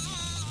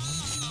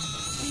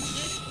 du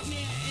trittst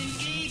mir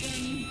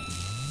entgegen,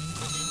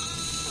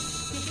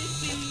 du bist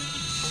die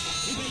Nacht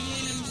über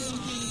jenem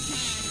dunklen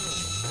Tag,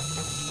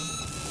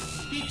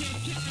 die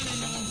totale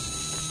Nacht.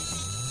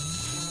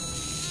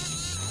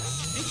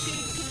 Es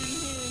gibt kein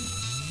Hoch,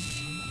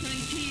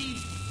 kein Tief,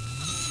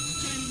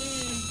 kein Wo,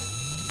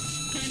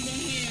 kein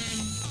Woher.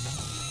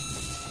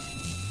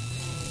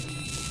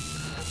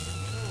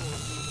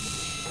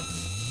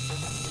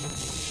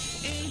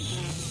 Ich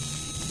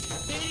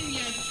bin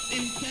jetzt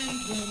im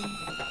Zentrum.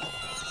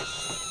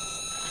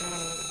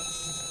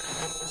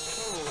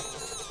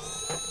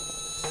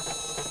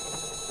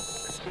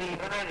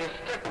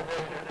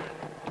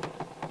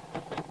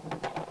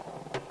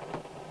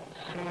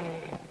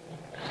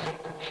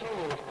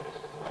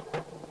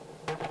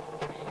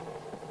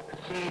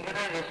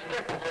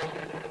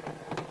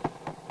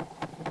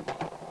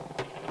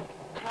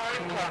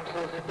 Time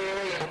capsules are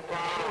very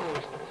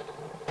involved.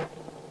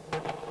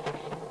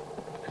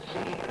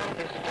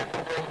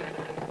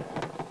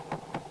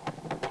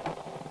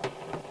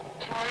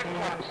 Time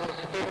capsules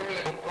are very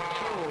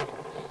involved.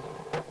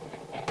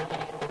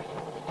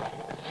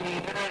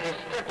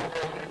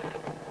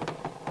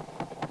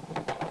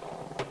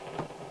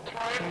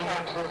 Time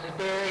capsules are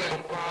very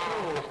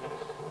involved.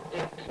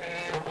 It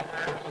can't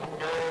have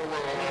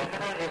nowhere.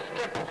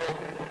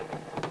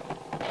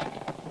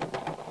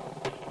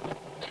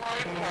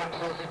 Time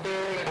capsules are very involved. It can't have nowhere. Time capsules are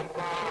very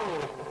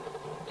involved.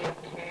 It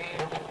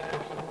can't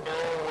have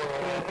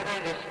nowhere.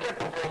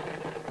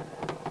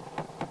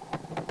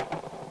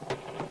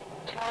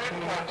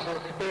 Time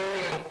capsules are very involved. It can't have nowhere. Time capsules are very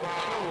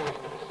involved.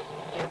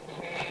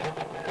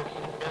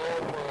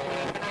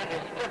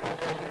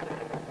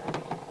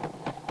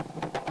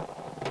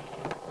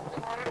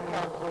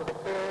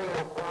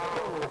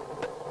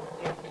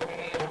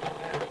 can't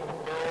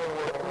have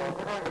nowhere.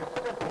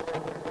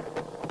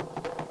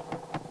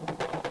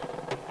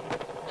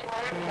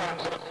 Time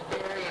capsules are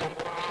very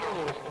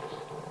involved.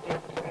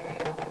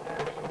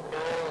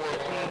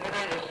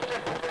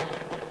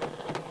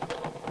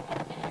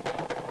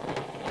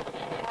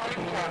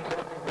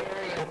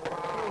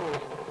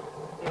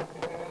 It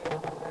can't have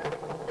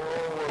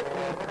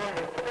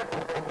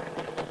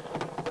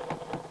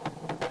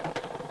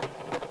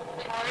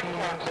nowhere. Time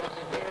capsules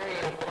are very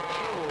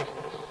involved.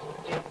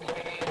 It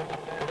can't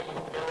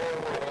have nowhere.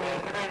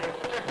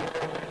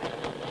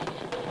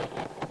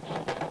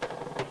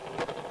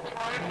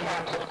 Time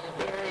capsules are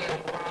very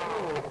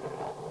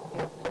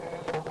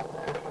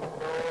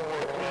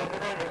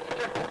involved. It can't have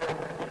nowhere.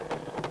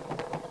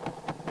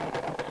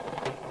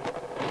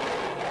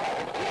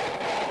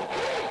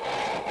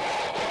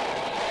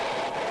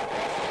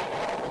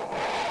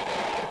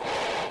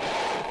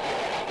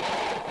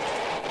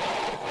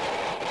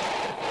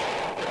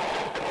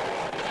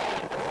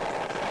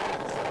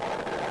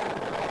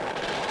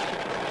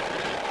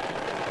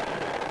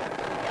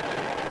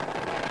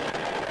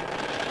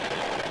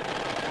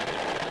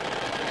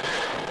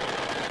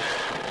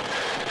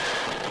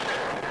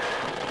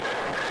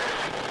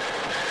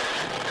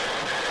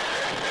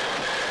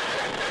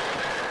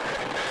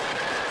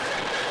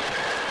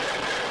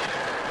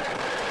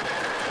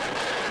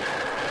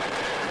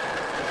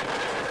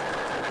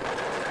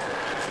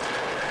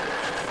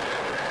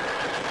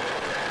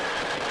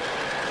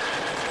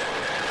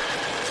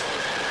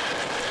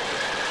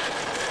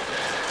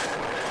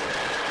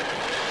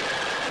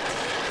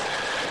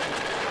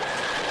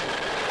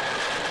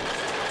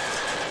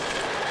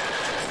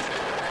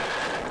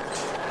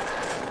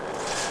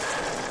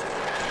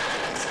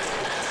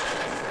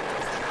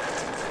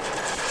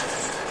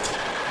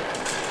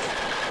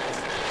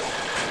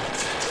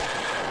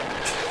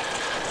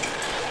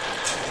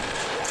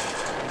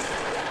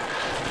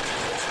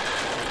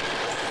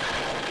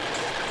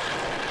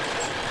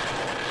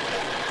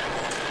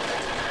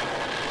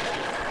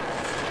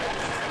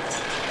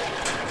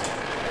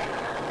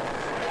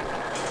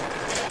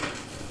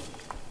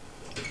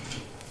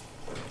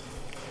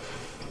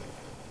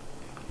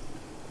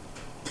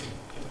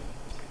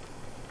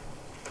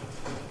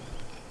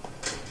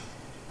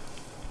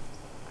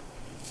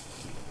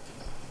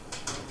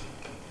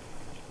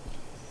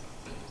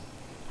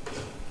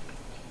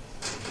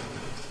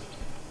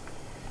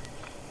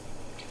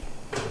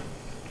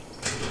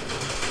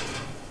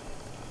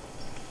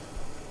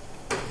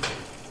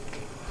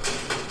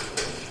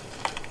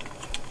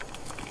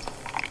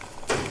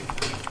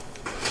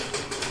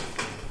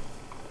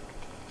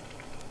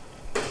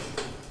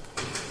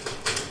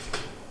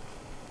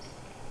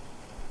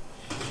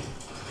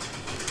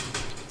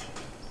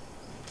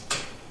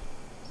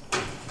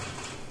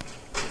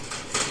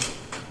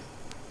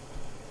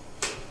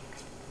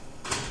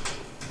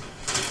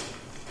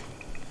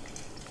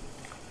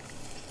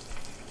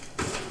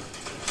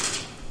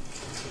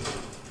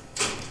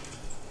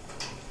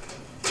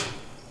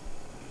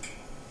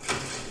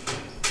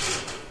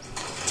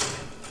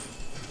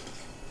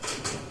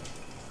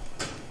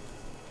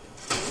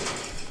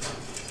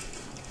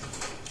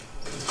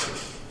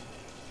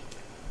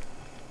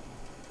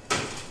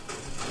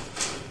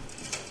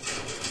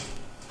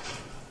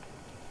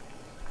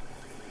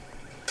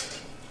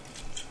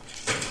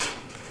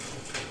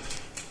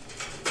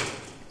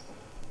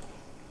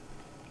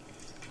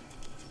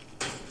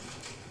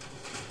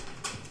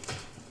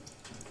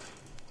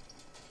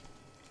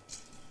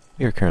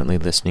 You're currently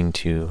listening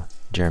to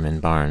German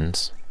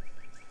Barnes,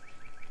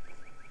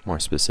 more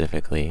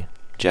specifically,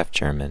 Jeff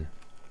German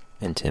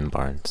and Tim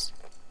Barnes,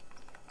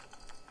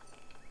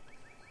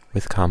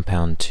 with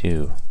Compound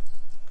 2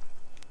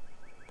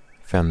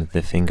 from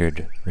the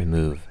Fingered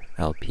Remove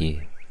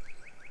LP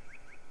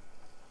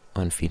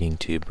on Feeding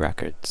Tube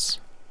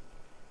Records.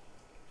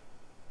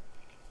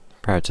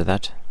 Prior to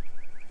that,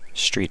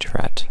 Street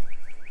Rat,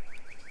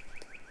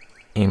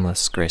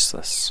 Aimless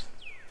Graceless,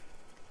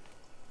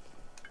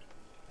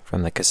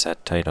 from the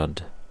cassette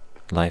titled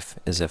Life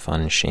is a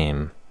Fun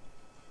Shame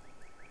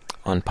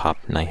on Pop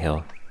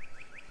Nihil.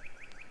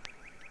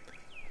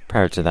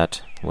 Prior to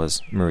that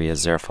was Maria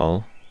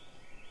Zerfall,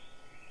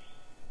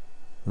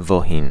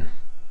 Wohin,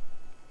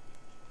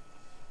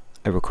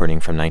 a recording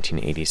from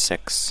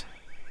 1986,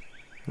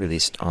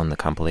 released on the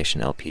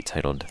compilation LP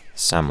titled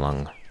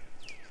Sammlung,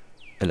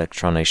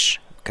 Elektronische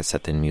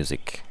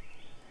Kassettenmusik,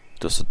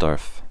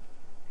 Düsseldorf,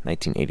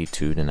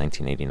 1982 to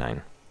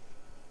 1989.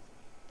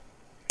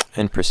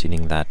 And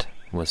preceding that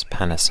was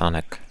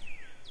Panasonic,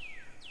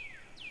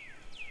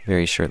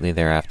 very shortly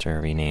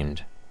thereafter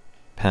renamed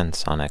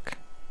Pansonic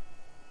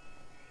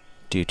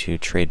due to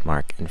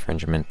trademark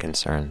infringement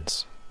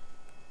concerns.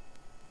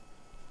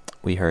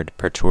 We heard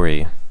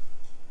Perturi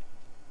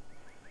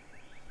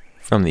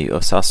from the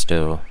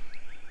Osasto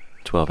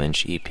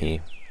 12-inch EP,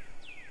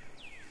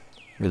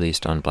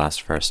 released on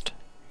Blast First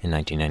in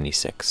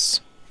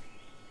 1996.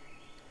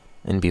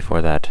 And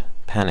before that,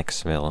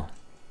 Panicsville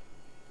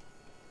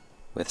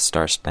with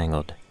Star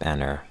Spangled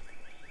Banner,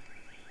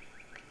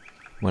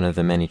 one of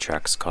the many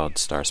tracks called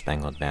Star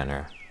Spangled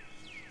Banner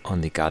on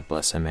the God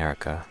Bless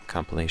America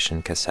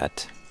compilation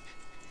cassette,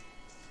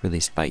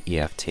 released by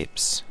EF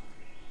Tapes.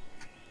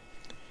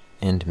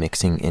 And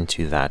mixing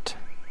into that,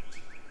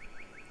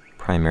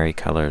 Primary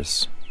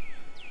Colors,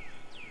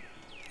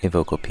 a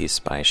vocal piece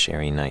by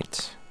Sherry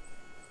Knight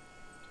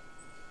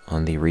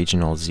on the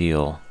Regional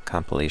Zeal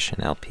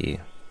compilation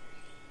LP,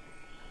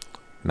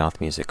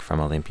 Mouth Music from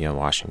Olympia,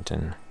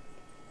 Washington,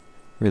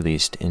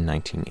 released in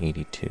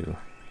 1982.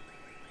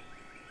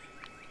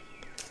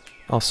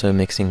 Also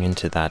mixing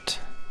into that,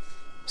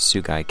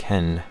 Sugai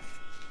Ken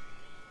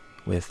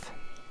with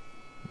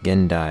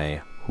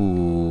Gendai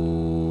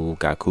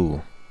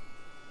Hugaku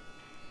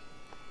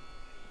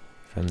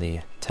from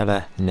the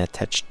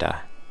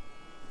Telenetechta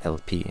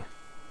LP,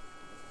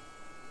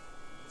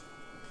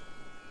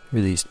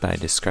 released by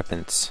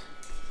Discrepance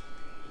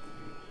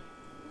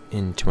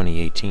in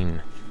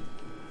 2018.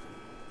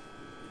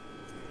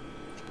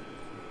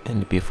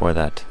 And before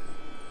that,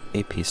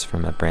 a piece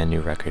from a brand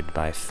new record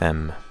by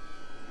Femme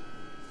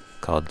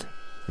called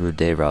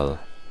Ruderal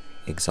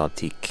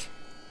Exotique,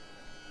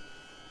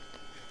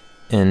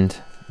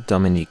 and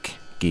Dominique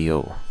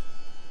Guillot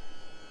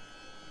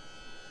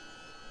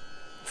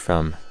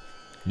from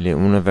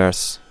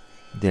L'Univers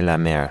de la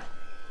Mer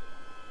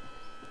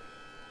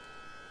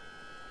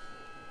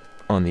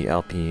on the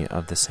LP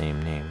of the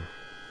same name,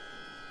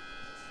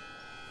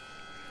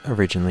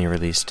 originally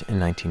released in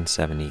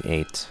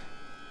 1978,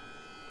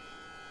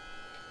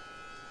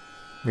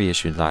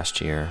 reissued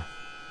last year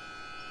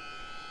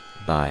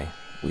by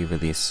We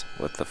Release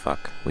What the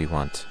Fuck We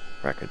Want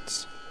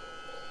Records,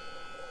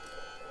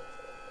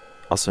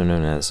 also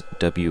known as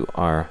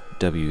WRWTFWW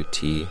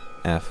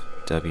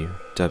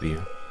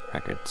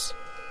Records.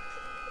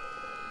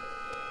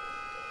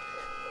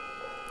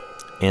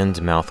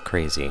 And Mouth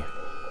Crazy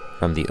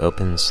from the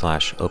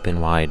Open/Open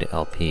Wide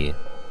LP,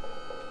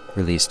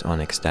 released on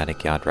Ecstatic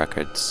Yad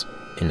Records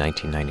in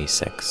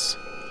 1996,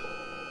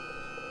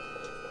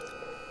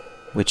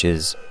 which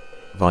is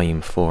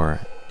Volume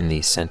 4 in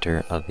the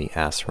Center of the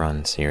Ass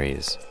Run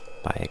series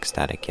by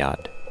Ecstatic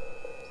Yad.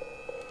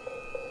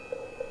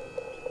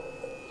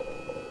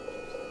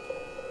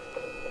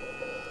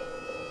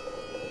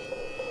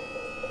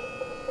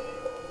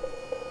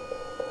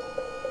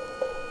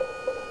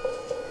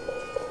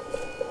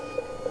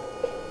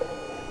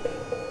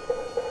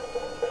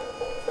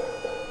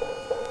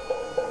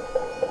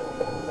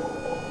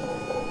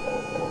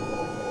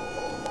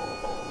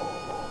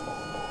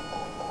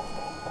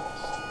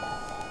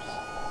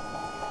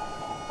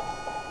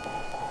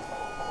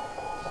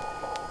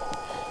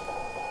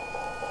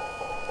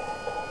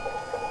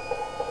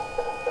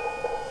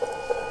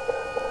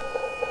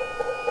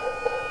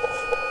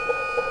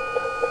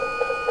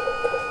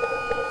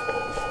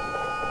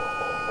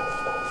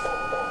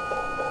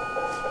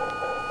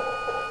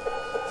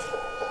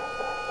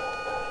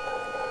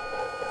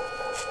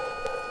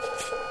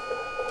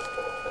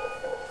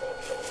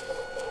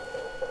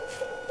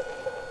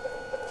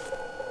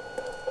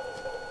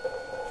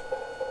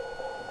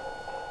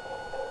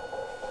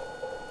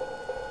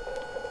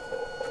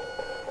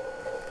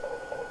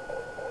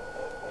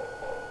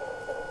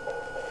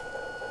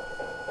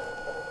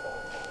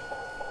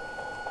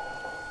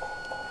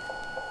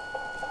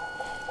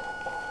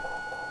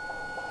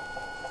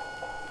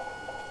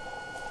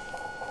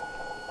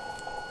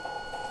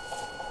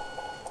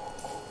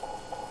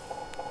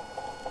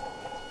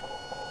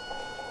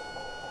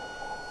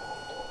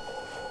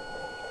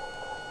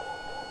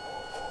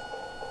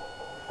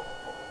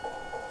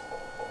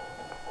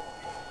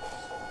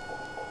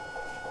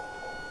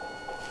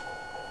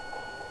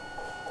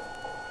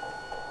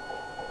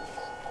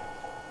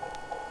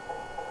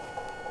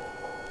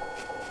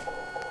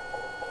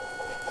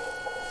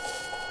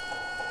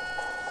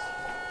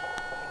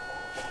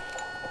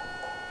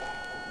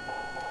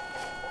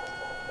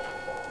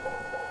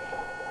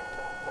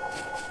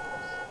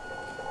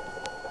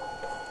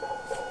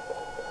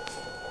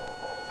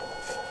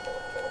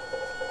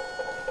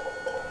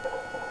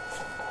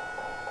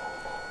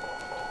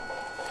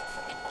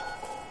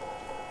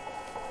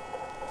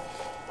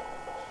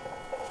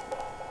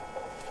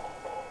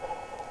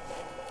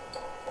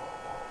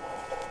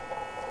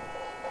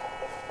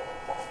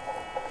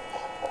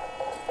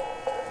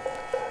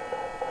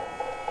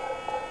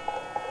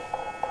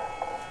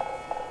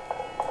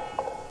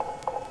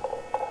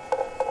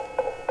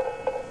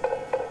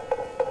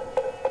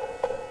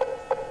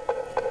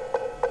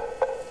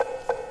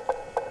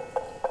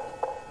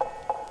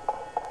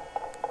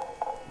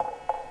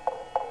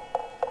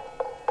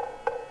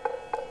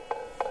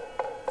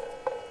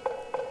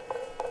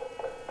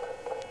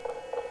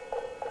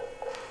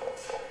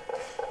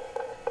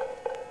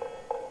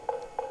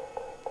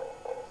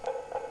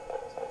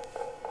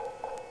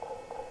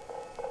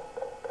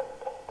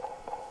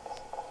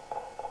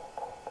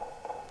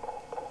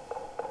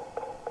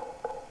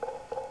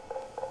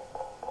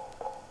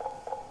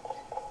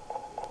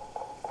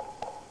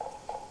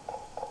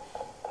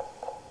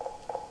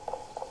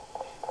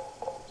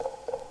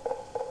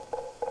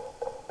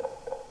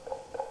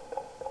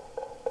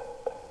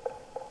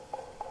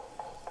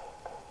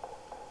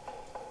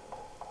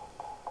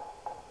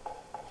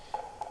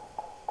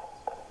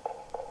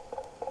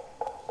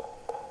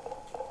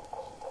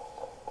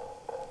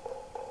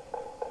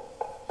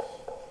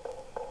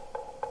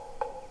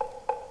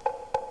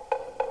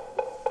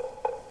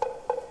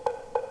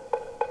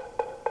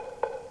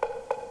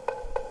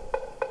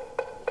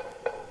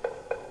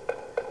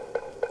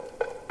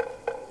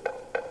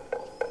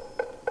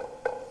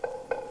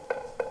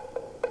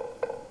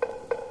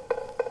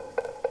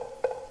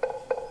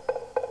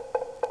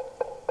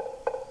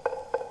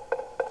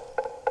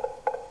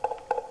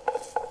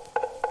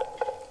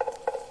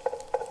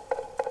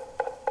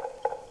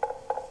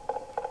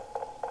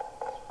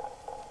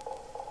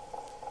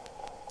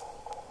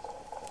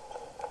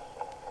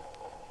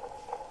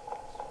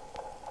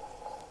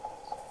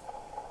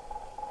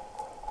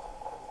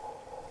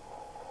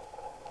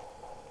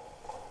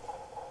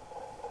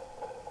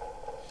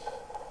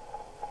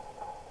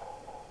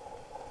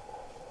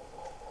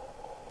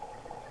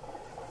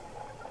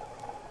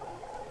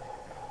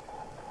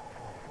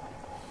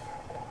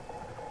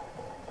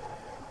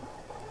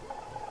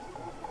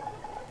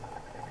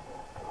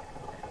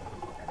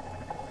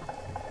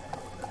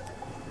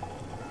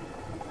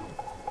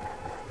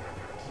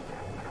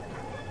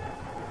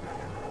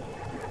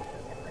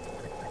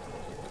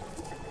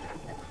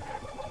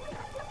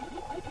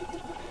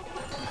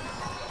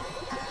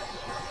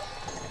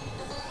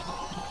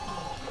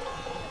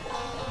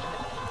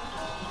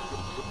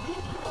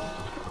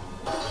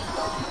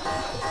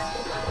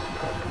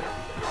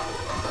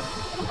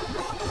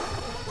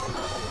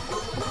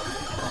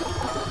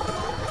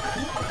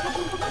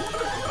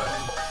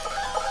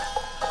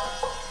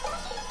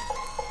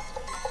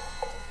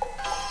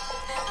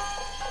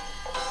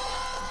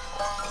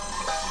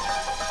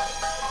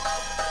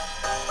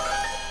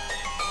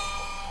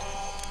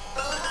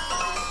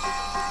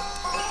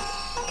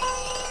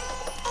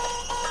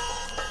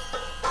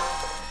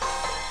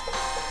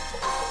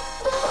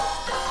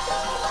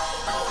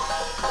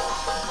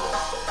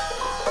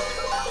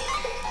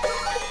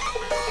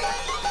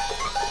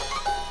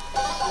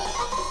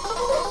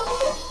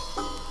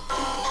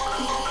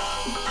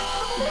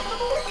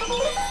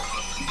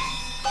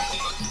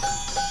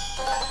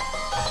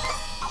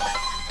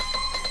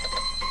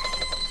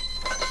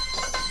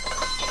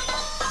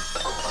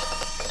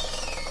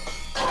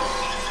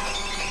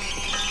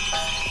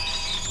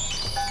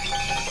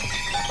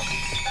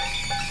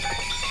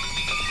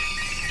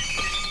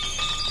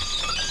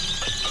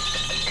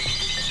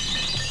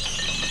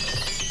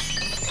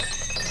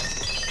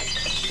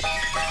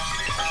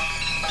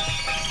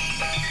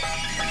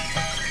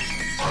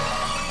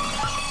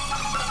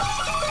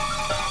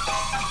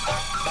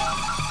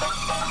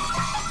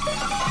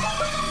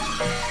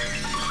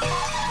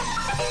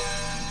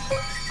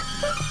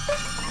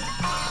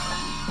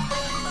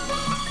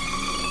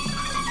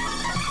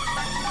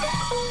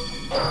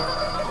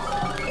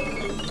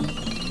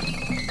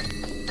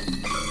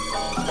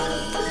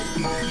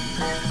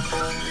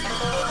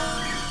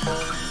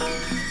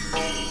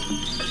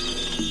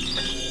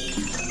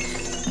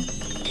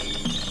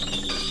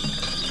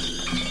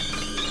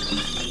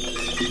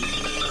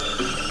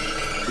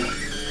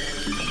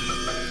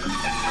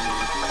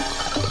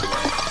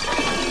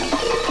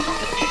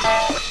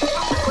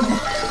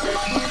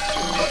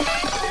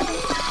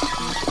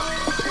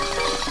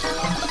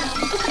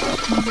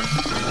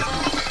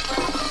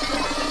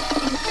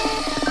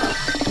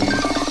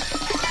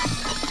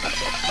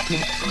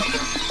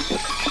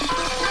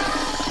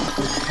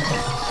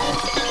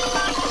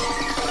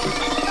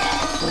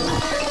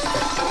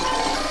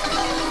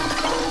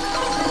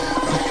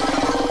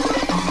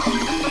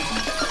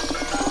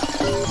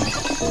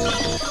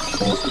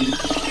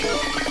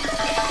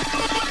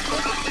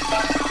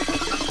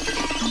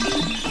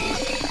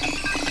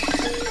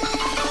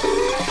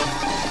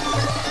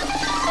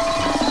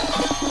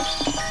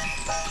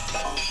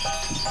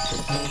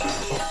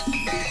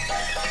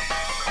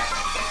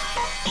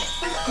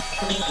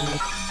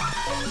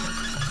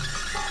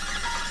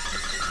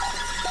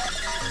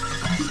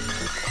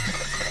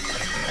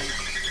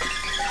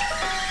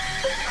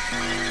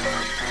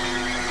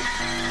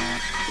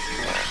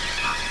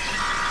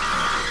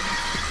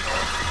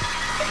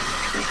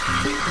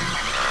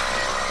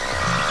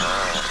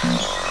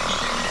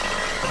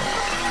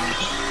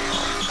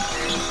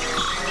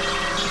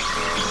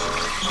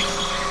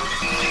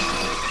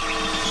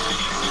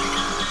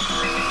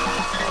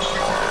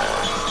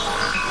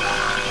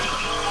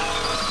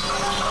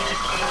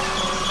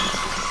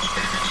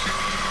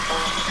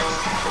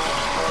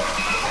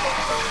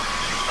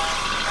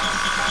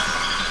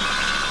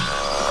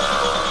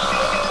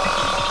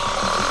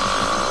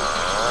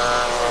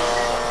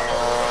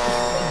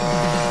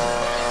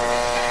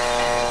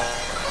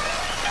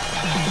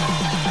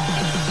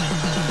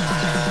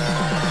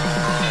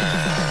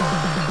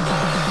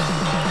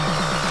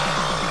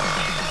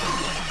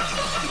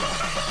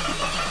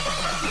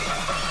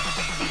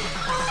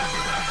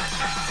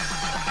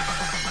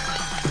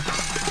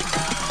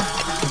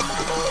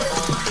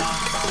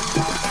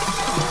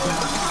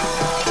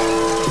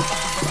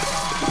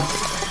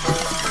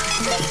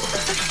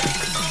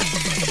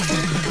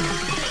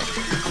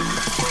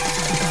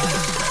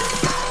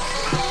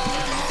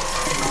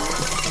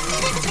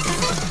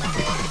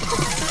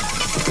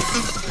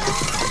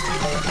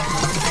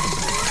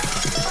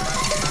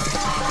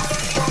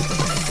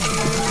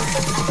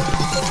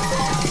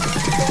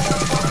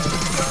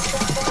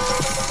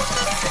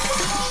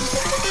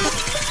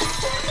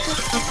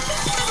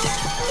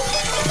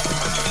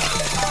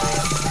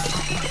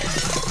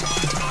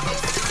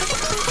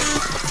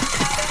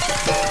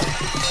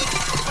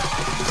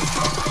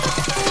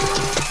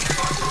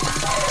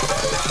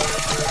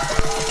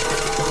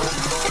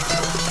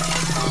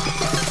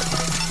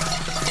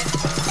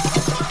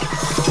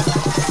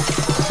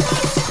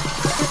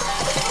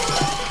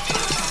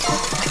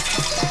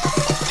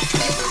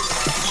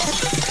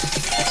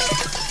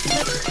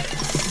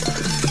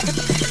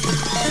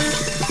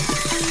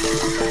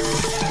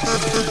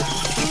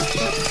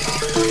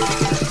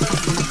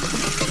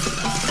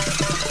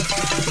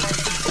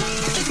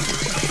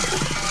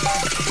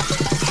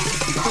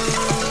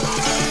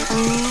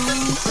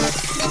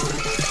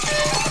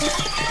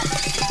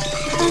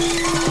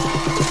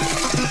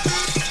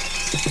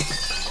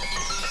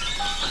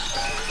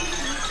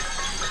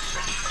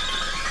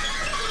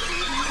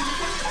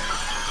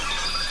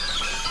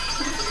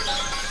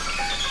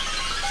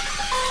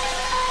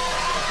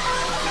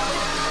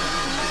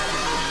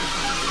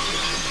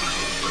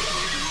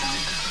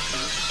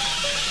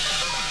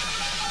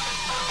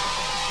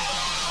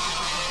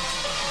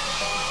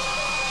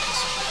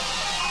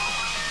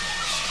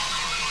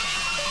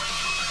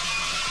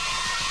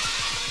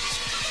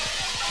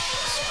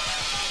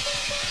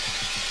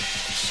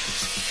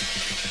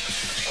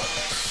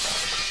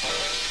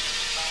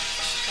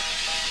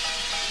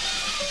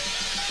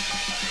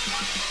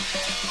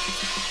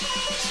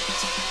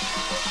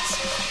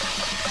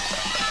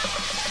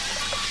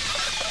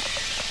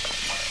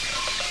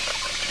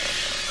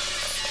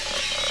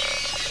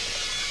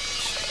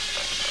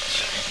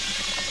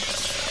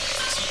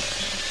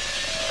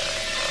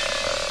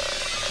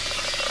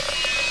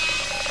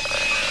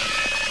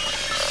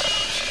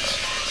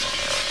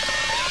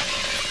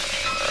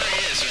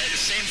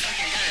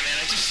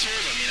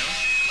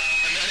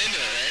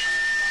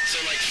 So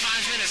like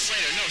 5 minutes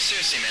later, no,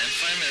 seriously, man,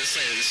 5 minutes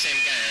later, the same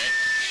guy, right,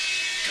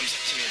 comes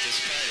up to me at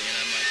this party, and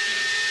I'm like, you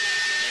know,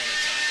 I want to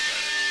talk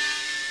about it.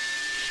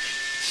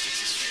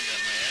 Sticks his finger up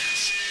my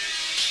ass.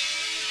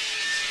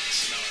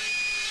 Smell it.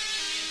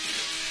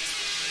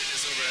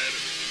 It's over. I had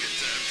a good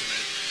time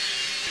tonight.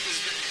 It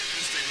was very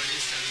interesting when he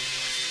started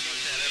talking about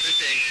that other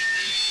thing.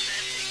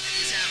 That thing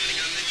that is happening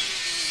on the...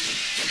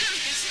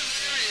 It's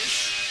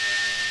hilarious.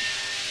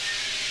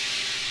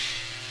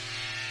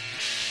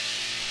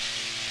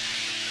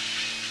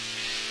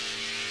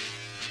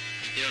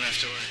 You don't have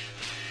to worry.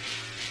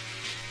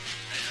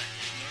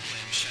 Normally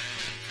I'm shy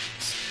around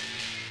girls.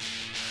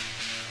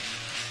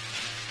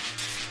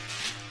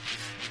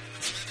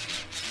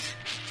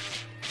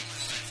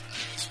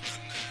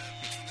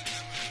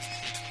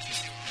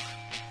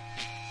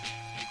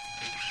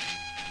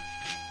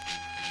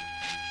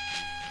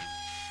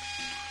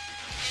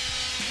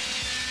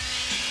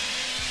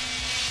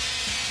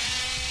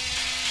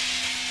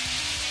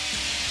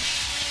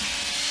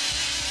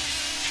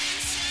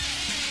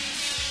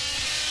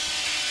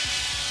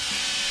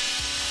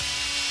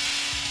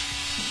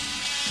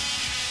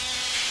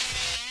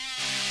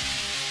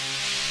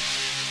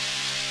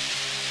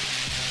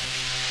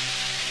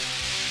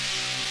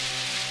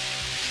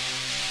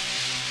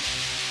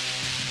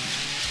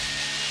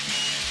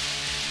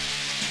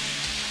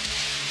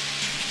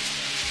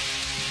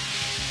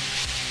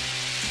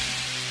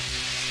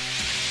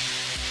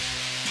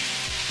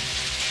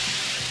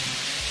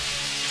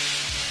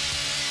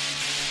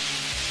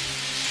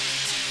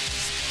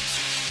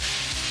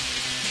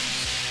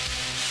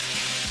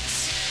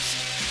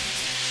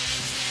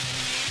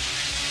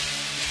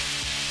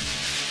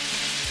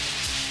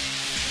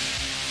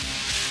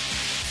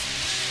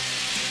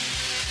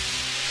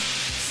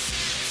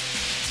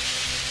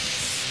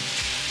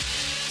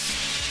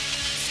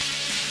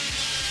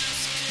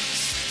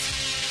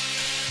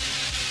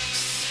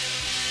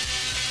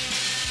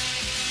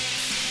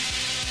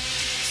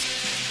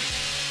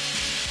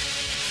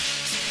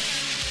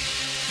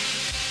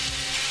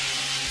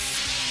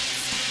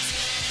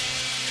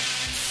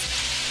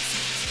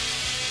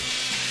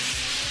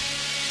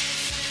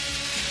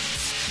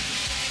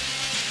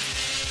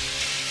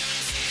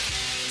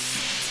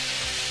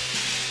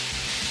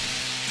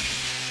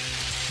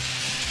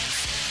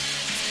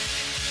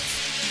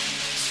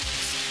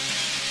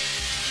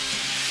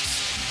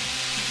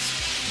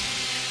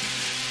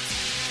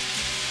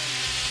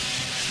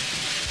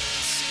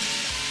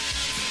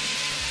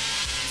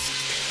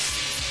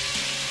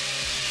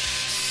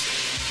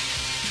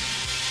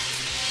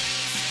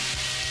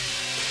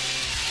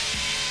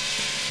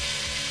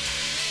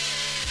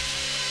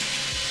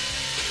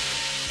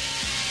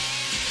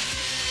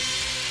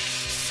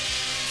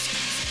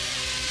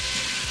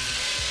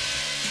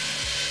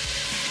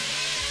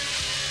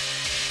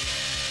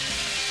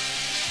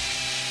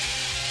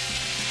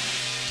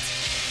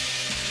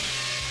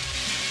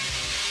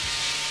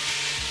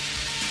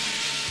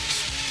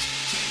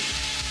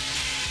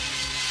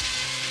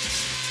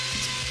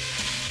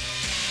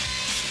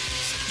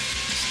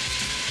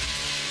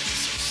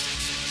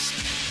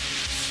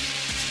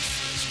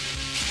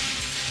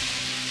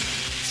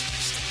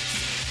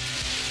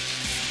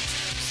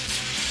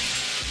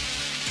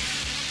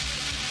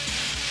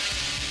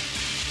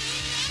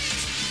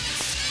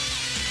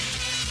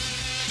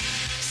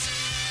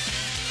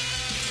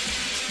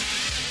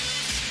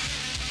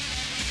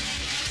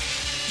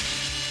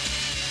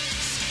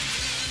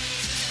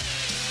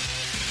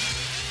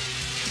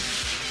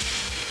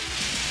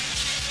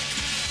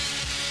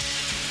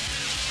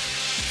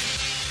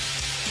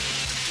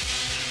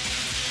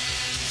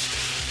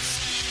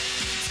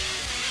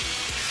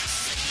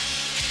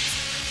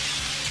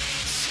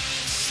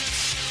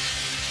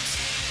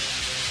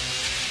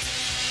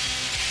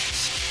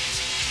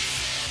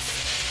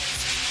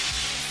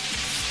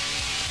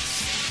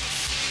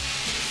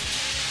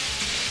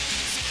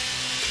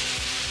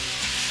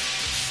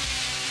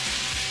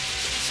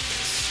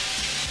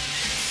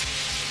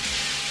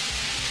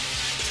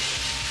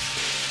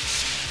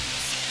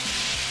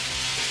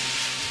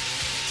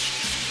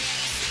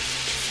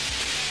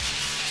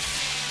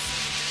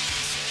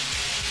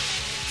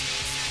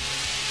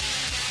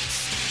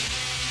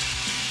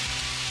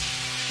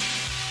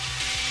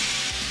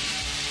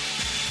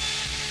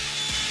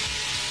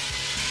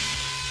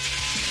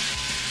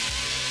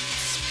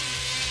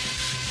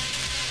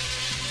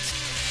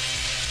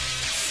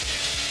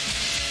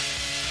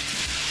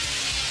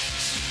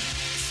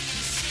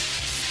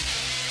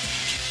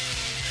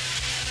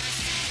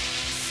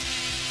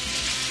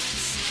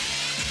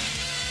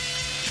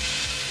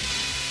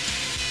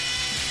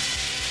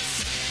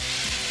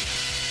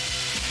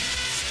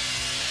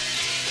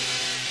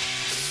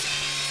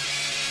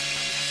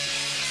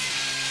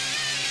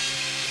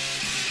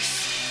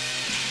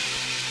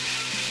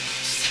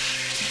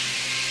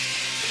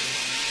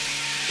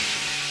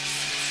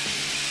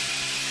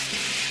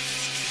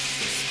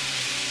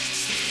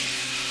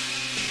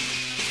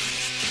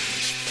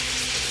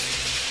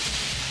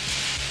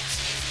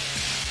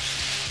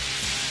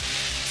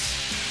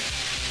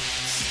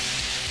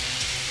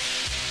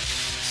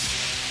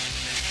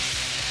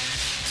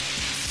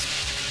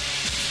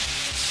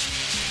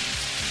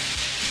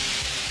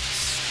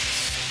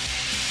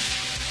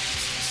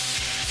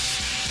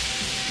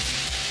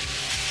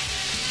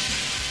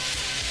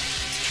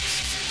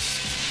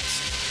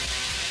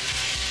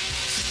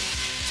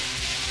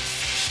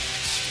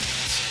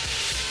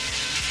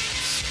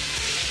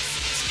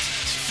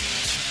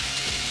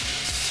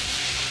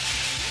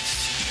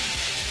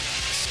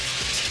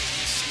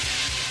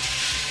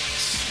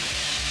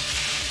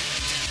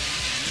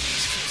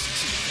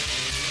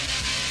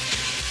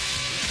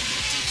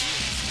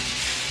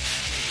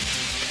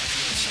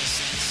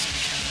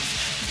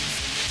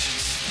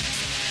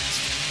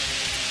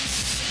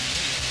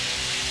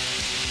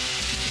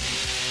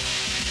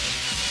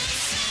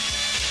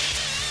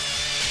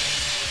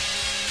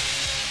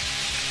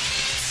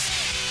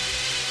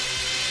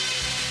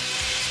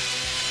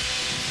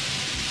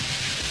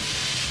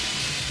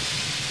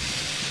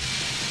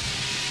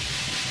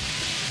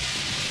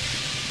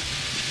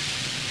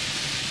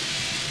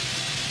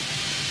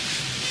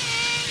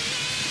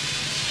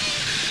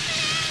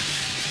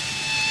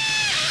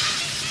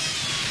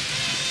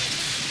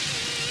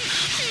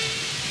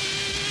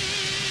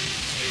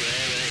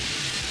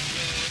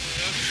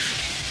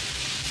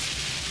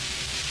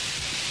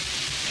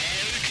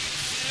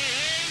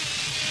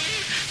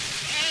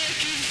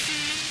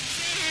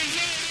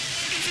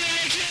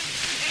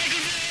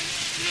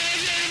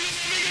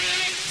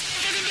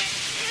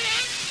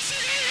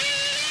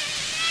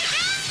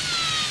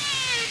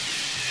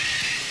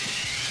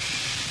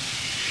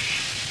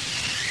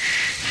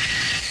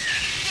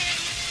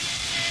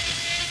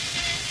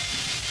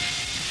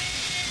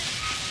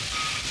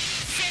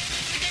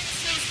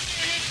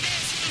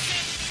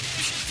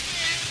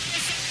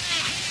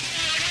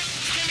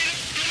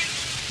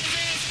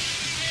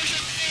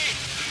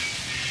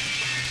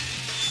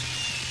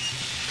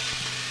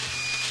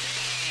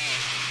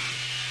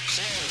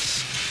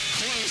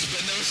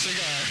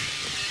 cigar.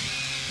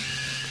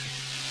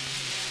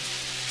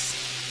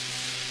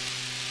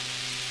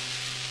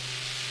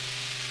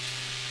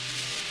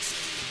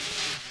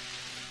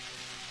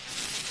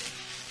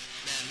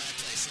 Man, my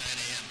place, 9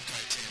 a.m.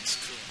 Cartoons,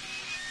 cool.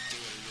 Do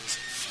what a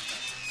loser, fuck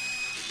up.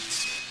 Get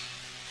used to it.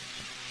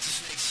 Just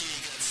make sure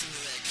you got some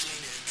of that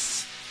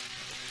Kleenex.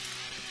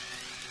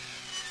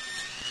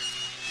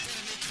 Got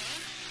a new car?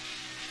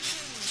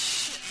 Holy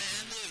shit,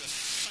 man, they're the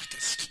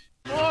fuckest.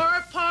 More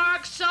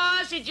Park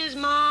sausages,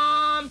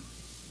 Mom.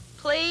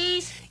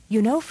 Please?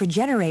 You know, for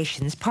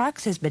generations,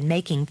 Parks has been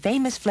making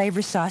famous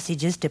flavor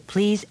sausages to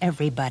please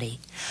everybody.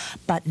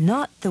 But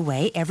not the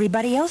way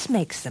everybody else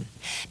makes them.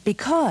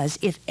 Because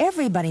if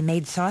everybody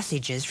made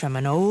sausages from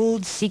an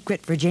old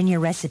secret Virginia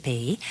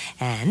recipe,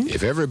 and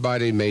If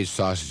everybody made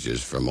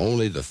sausages from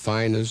only the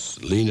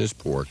finest, leanest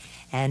pork,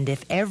 and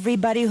if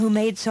everybody who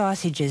made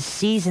sausages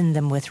seasoned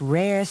them with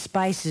rare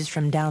spices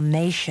from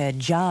Dalmatia,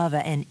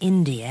 Java, and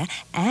India,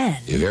 and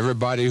if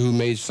everybody who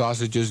made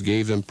sausages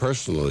gave them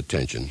personal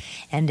attention,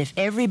 and if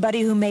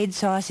everybody who made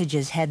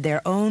sausages had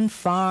their own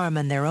farm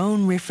and their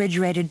own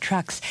refrigerated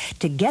trucks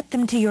to get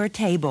them to your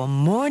table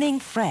morning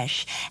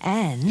fresh,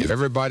 and if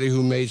everybody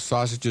who made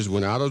sausages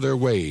went out of their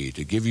way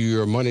to give you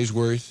your money's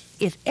worth,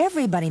 if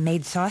everybody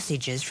made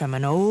sausages from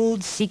an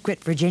old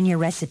secret Virginia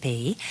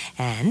recipe,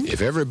 and if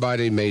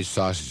everybody made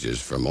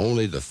sausages from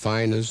only the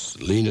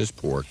finest, leanest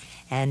pork,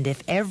 and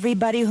if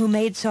everybody who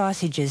made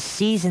sausages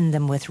seasoned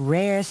them with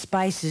rare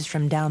spices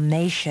from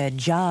Dalmatia,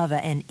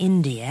 Java, and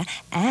India,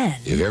 and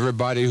if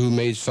everybody who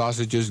made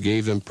sausages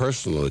gave them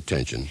personal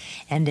attention,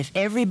 and if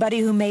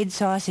everybody who made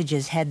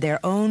sausages had their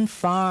own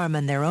farm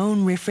and their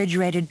own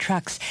refrigerated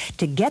trucks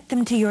to get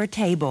them to your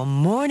table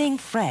morning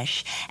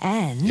fresh,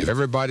 and if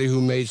everybody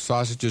who made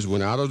sausages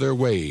went out of their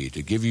way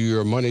to give you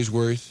your money's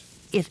worth,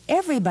 if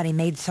everybody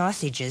made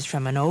sausages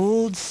from an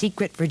old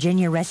secret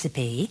Virginia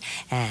recipe,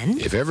 and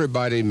if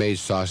everybody made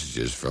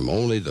sausages from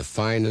only the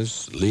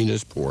finest,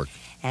 leanest pork,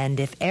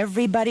 and if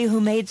everybody who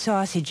made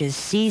sausages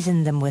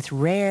seasoned them with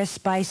rare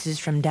spices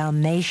from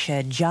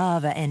Dalmatia,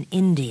 Java, and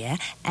India,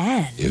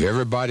 and if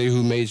everybody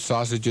who made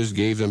sausages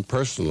gave them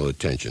personal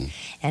attention,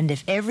 and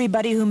if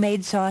everybody who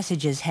made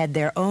sausages had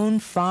their own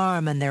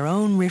farm and their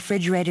own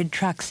refrigerated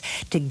trucks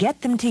to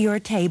get them to your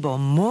table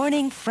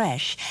morning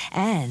fresh,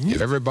 and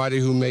if everybody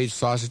who made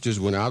sausages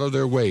went out of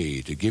their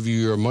way to give you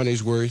your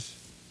money's worth,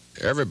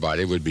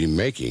 everybody would be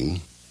making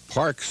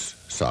Parks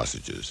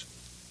sausages.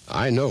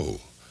 I know.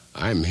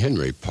 I'm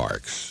Henry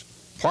Parks.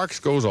 Parks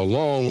goes a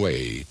long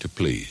way to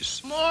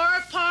please.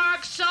 More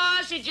Park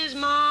sausages,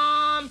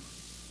 Mom.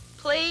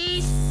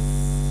 Please?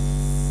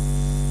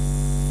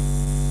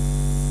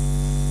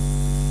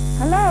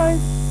 hello.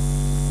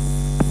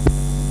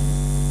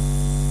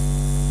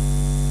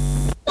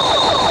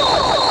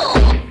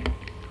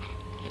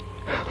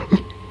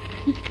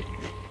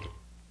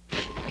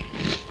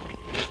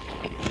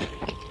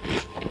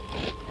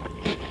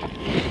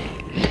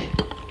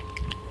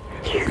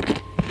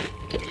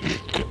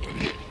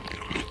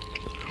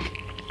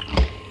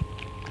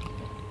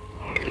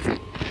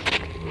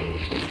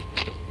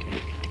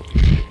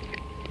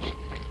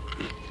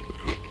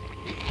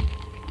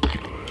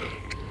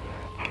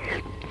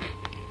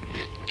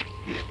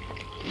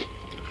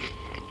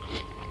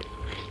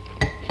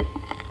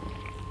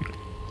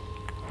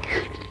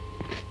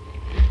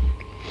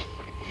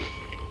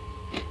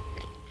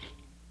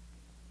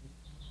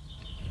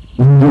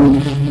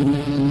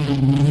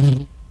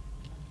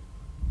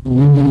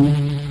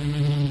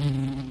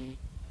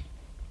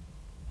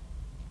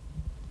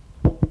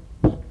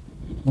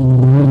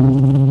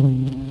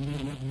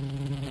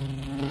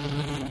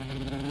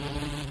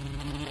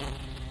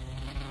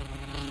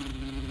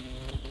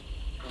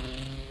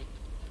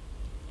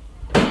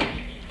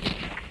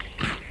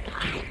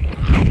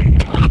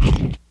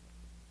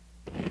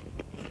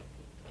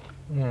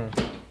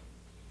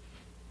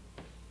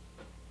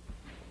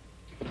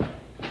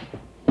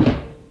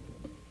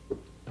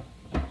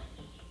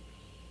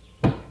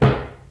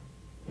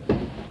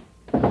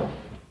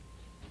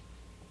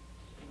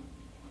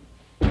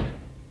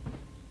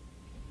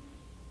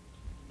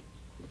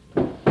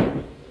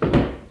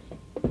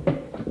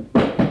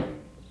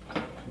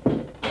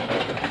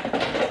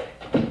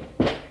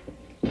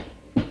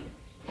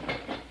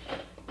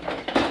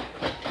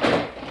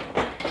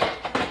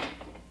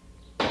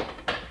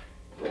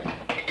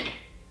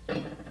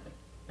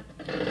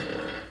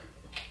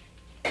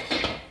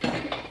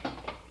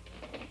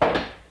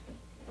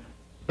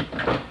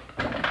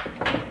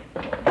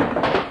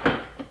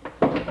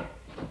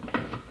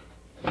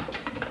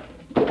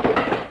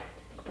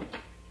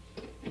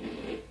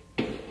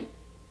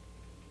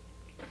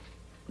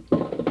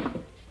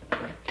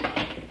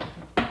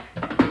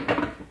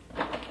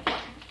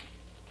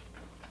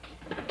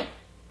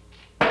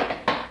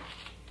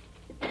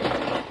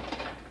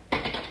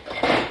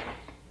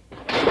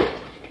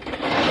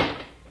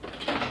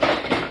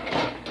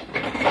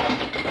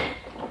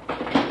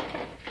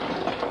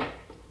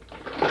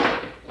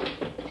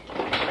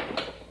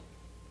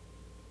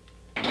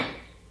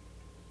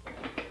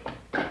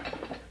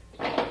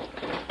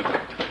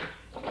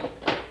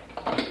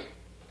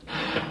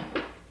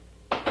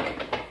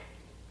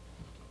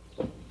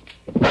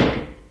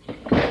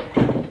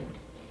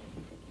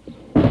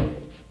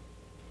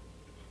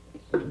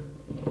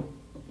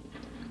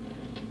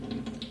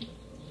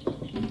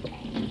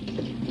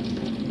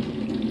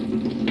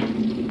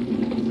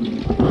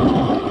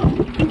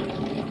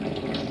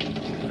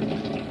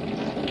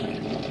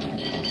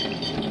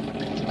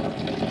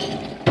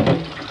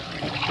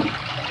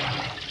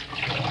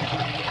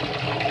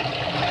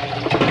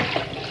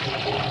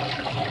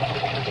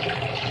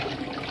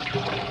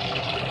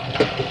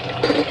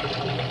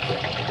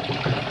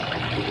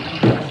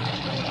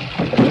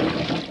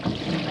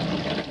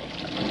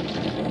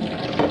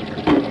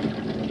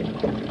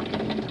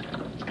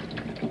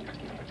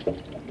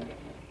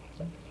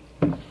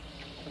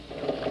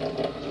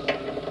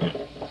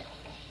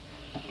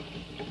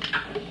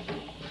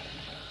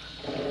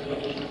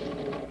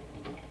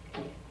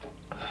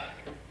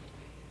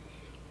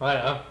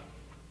 Hiya.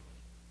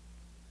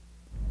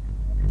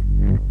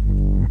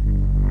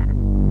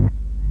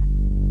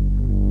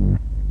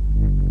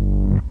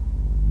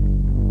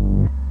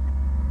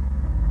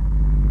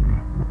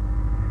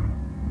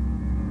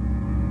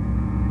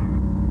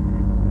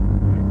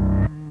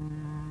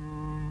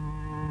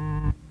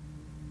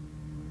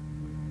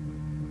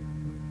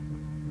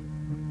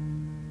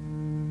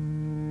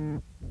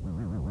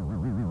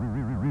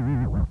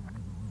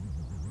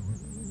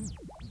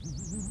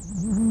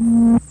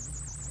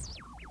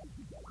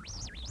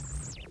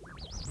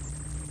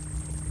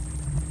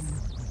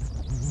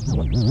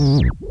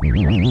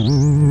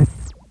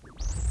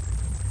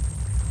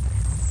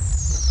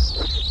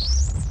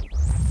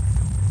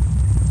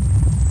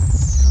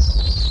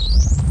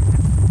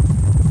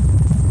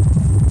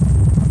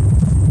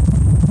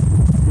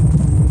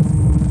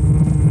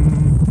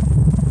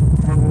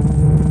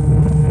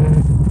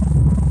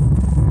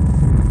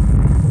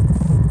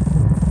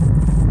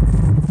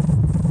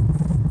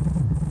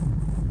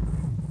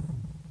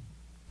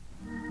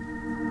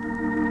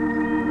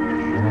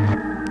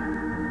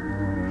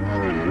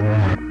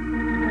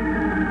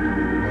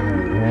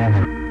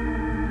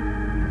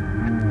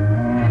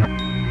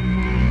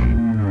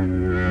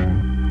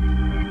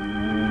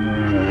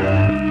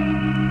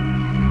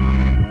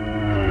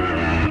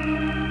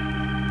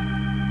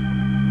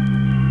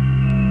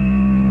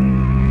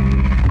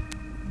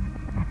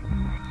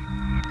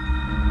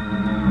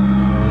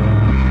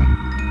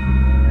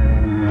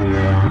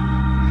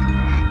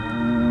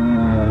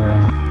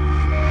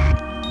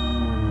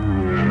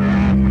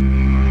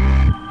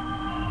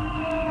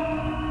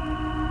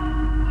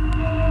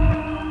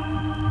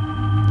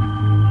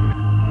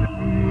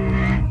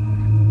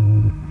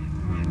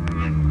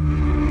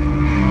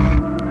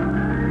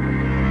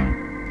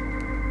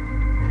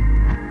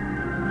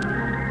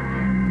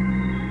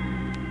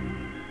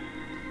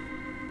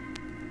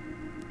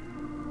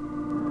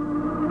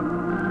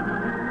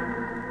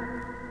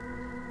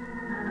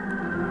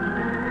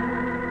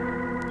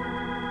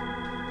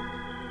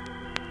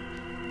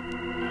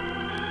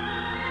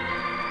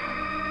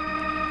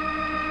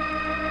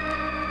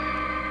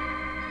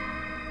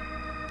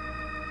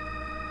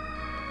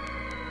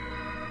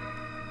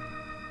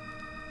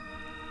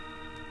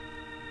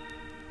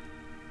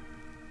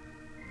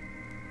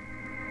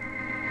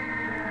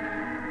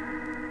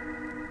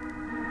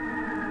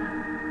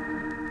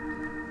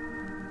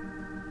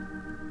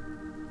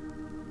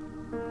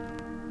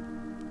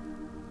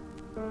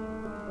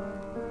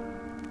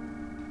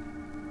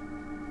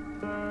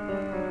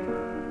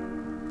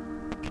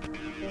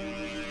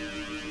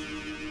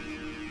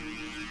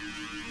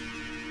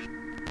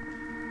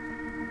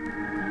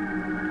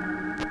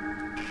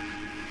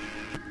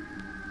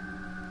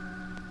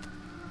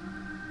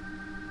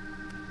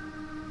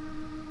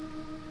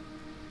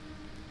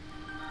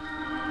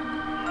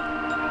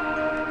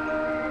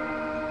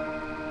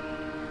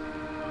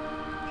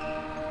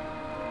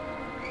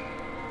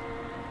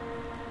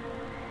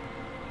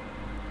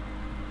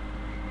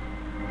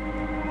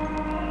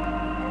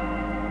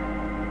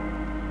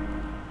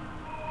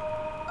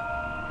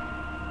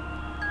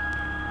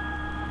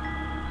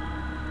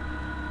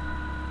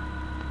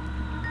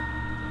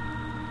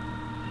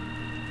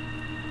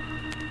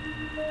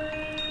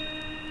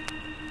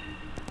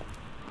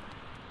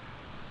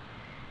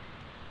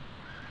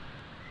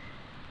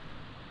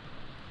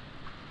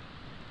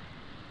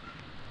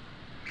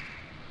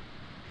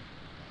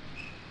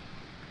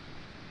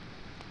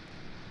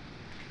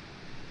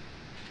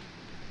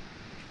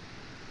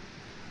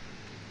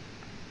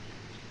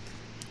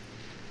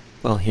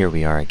 Well, here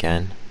we are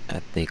again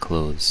at the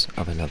close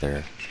of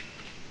another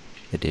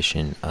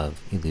edition of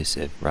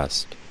Elusive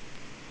Rust.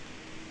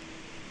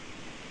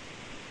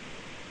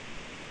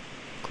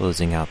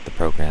 Closing out the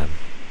program,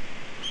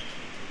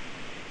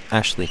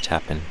 Ashley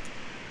Chapin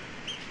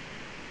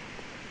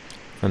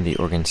from the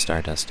Organ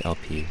Stardust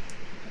LP,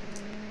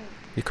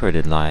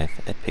 recorded live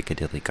at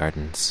Piccadilly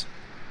Gardens,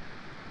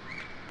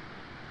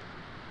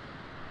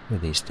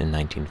 released in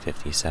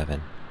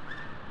 1957.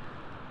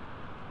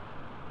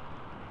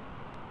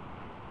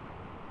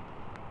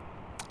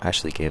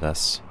 Ashley gave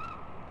us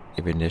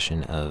a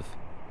rendition of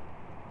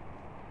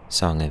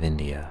Song of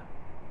India.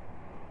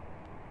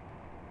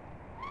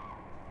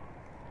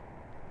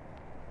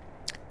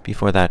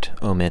 Before that,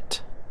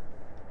 Omit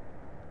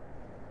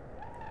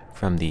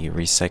from the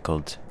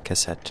recycled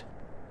cassette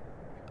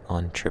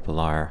on Triple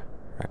R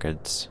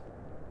Records.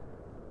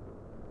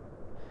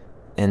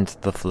 And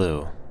The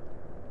Flu,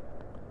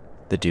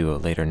 the duo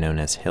later known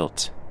as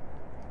Hilt,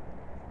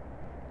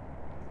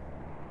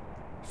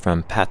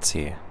 from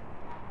Patsy,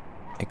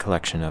 a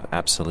collection of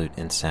absolute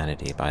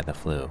insanity by The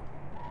Flu.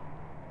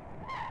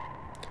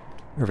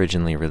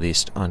 Originally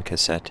released on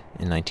cassette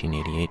in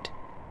 1988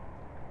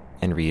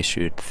 and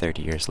reissued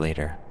 30 years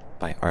later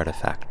by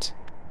Artifact.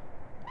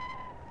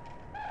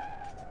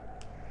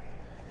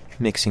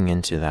 Mixing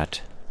into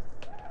that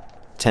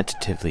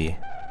tentatively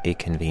a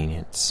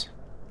convenience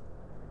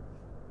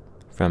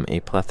from a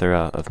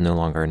plethora of no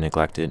longer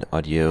neglected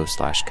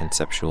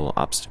audio/conceptual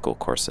obstacle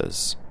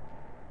courses.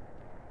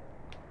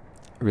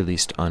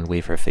 released on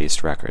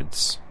Wafer-Faced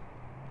Records.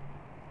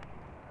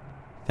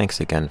 Thanks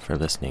again for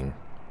listening.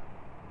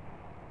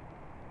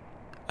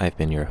 I've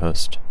been your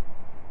host,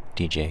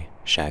 DJ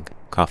Shag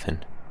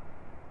Coffin.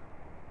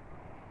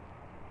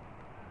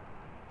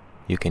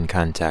 You can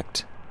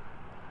contact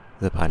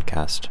the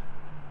podcast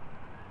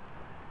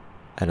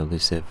at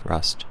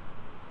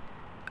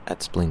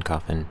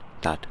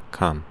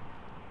elusiverust@spleencoffin.com.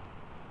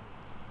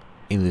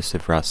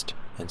 Elusive Rust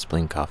and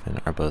Spleen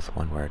Coffin are both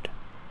one word.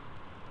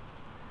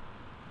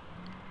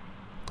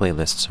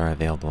 Playlists are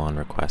available on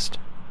request.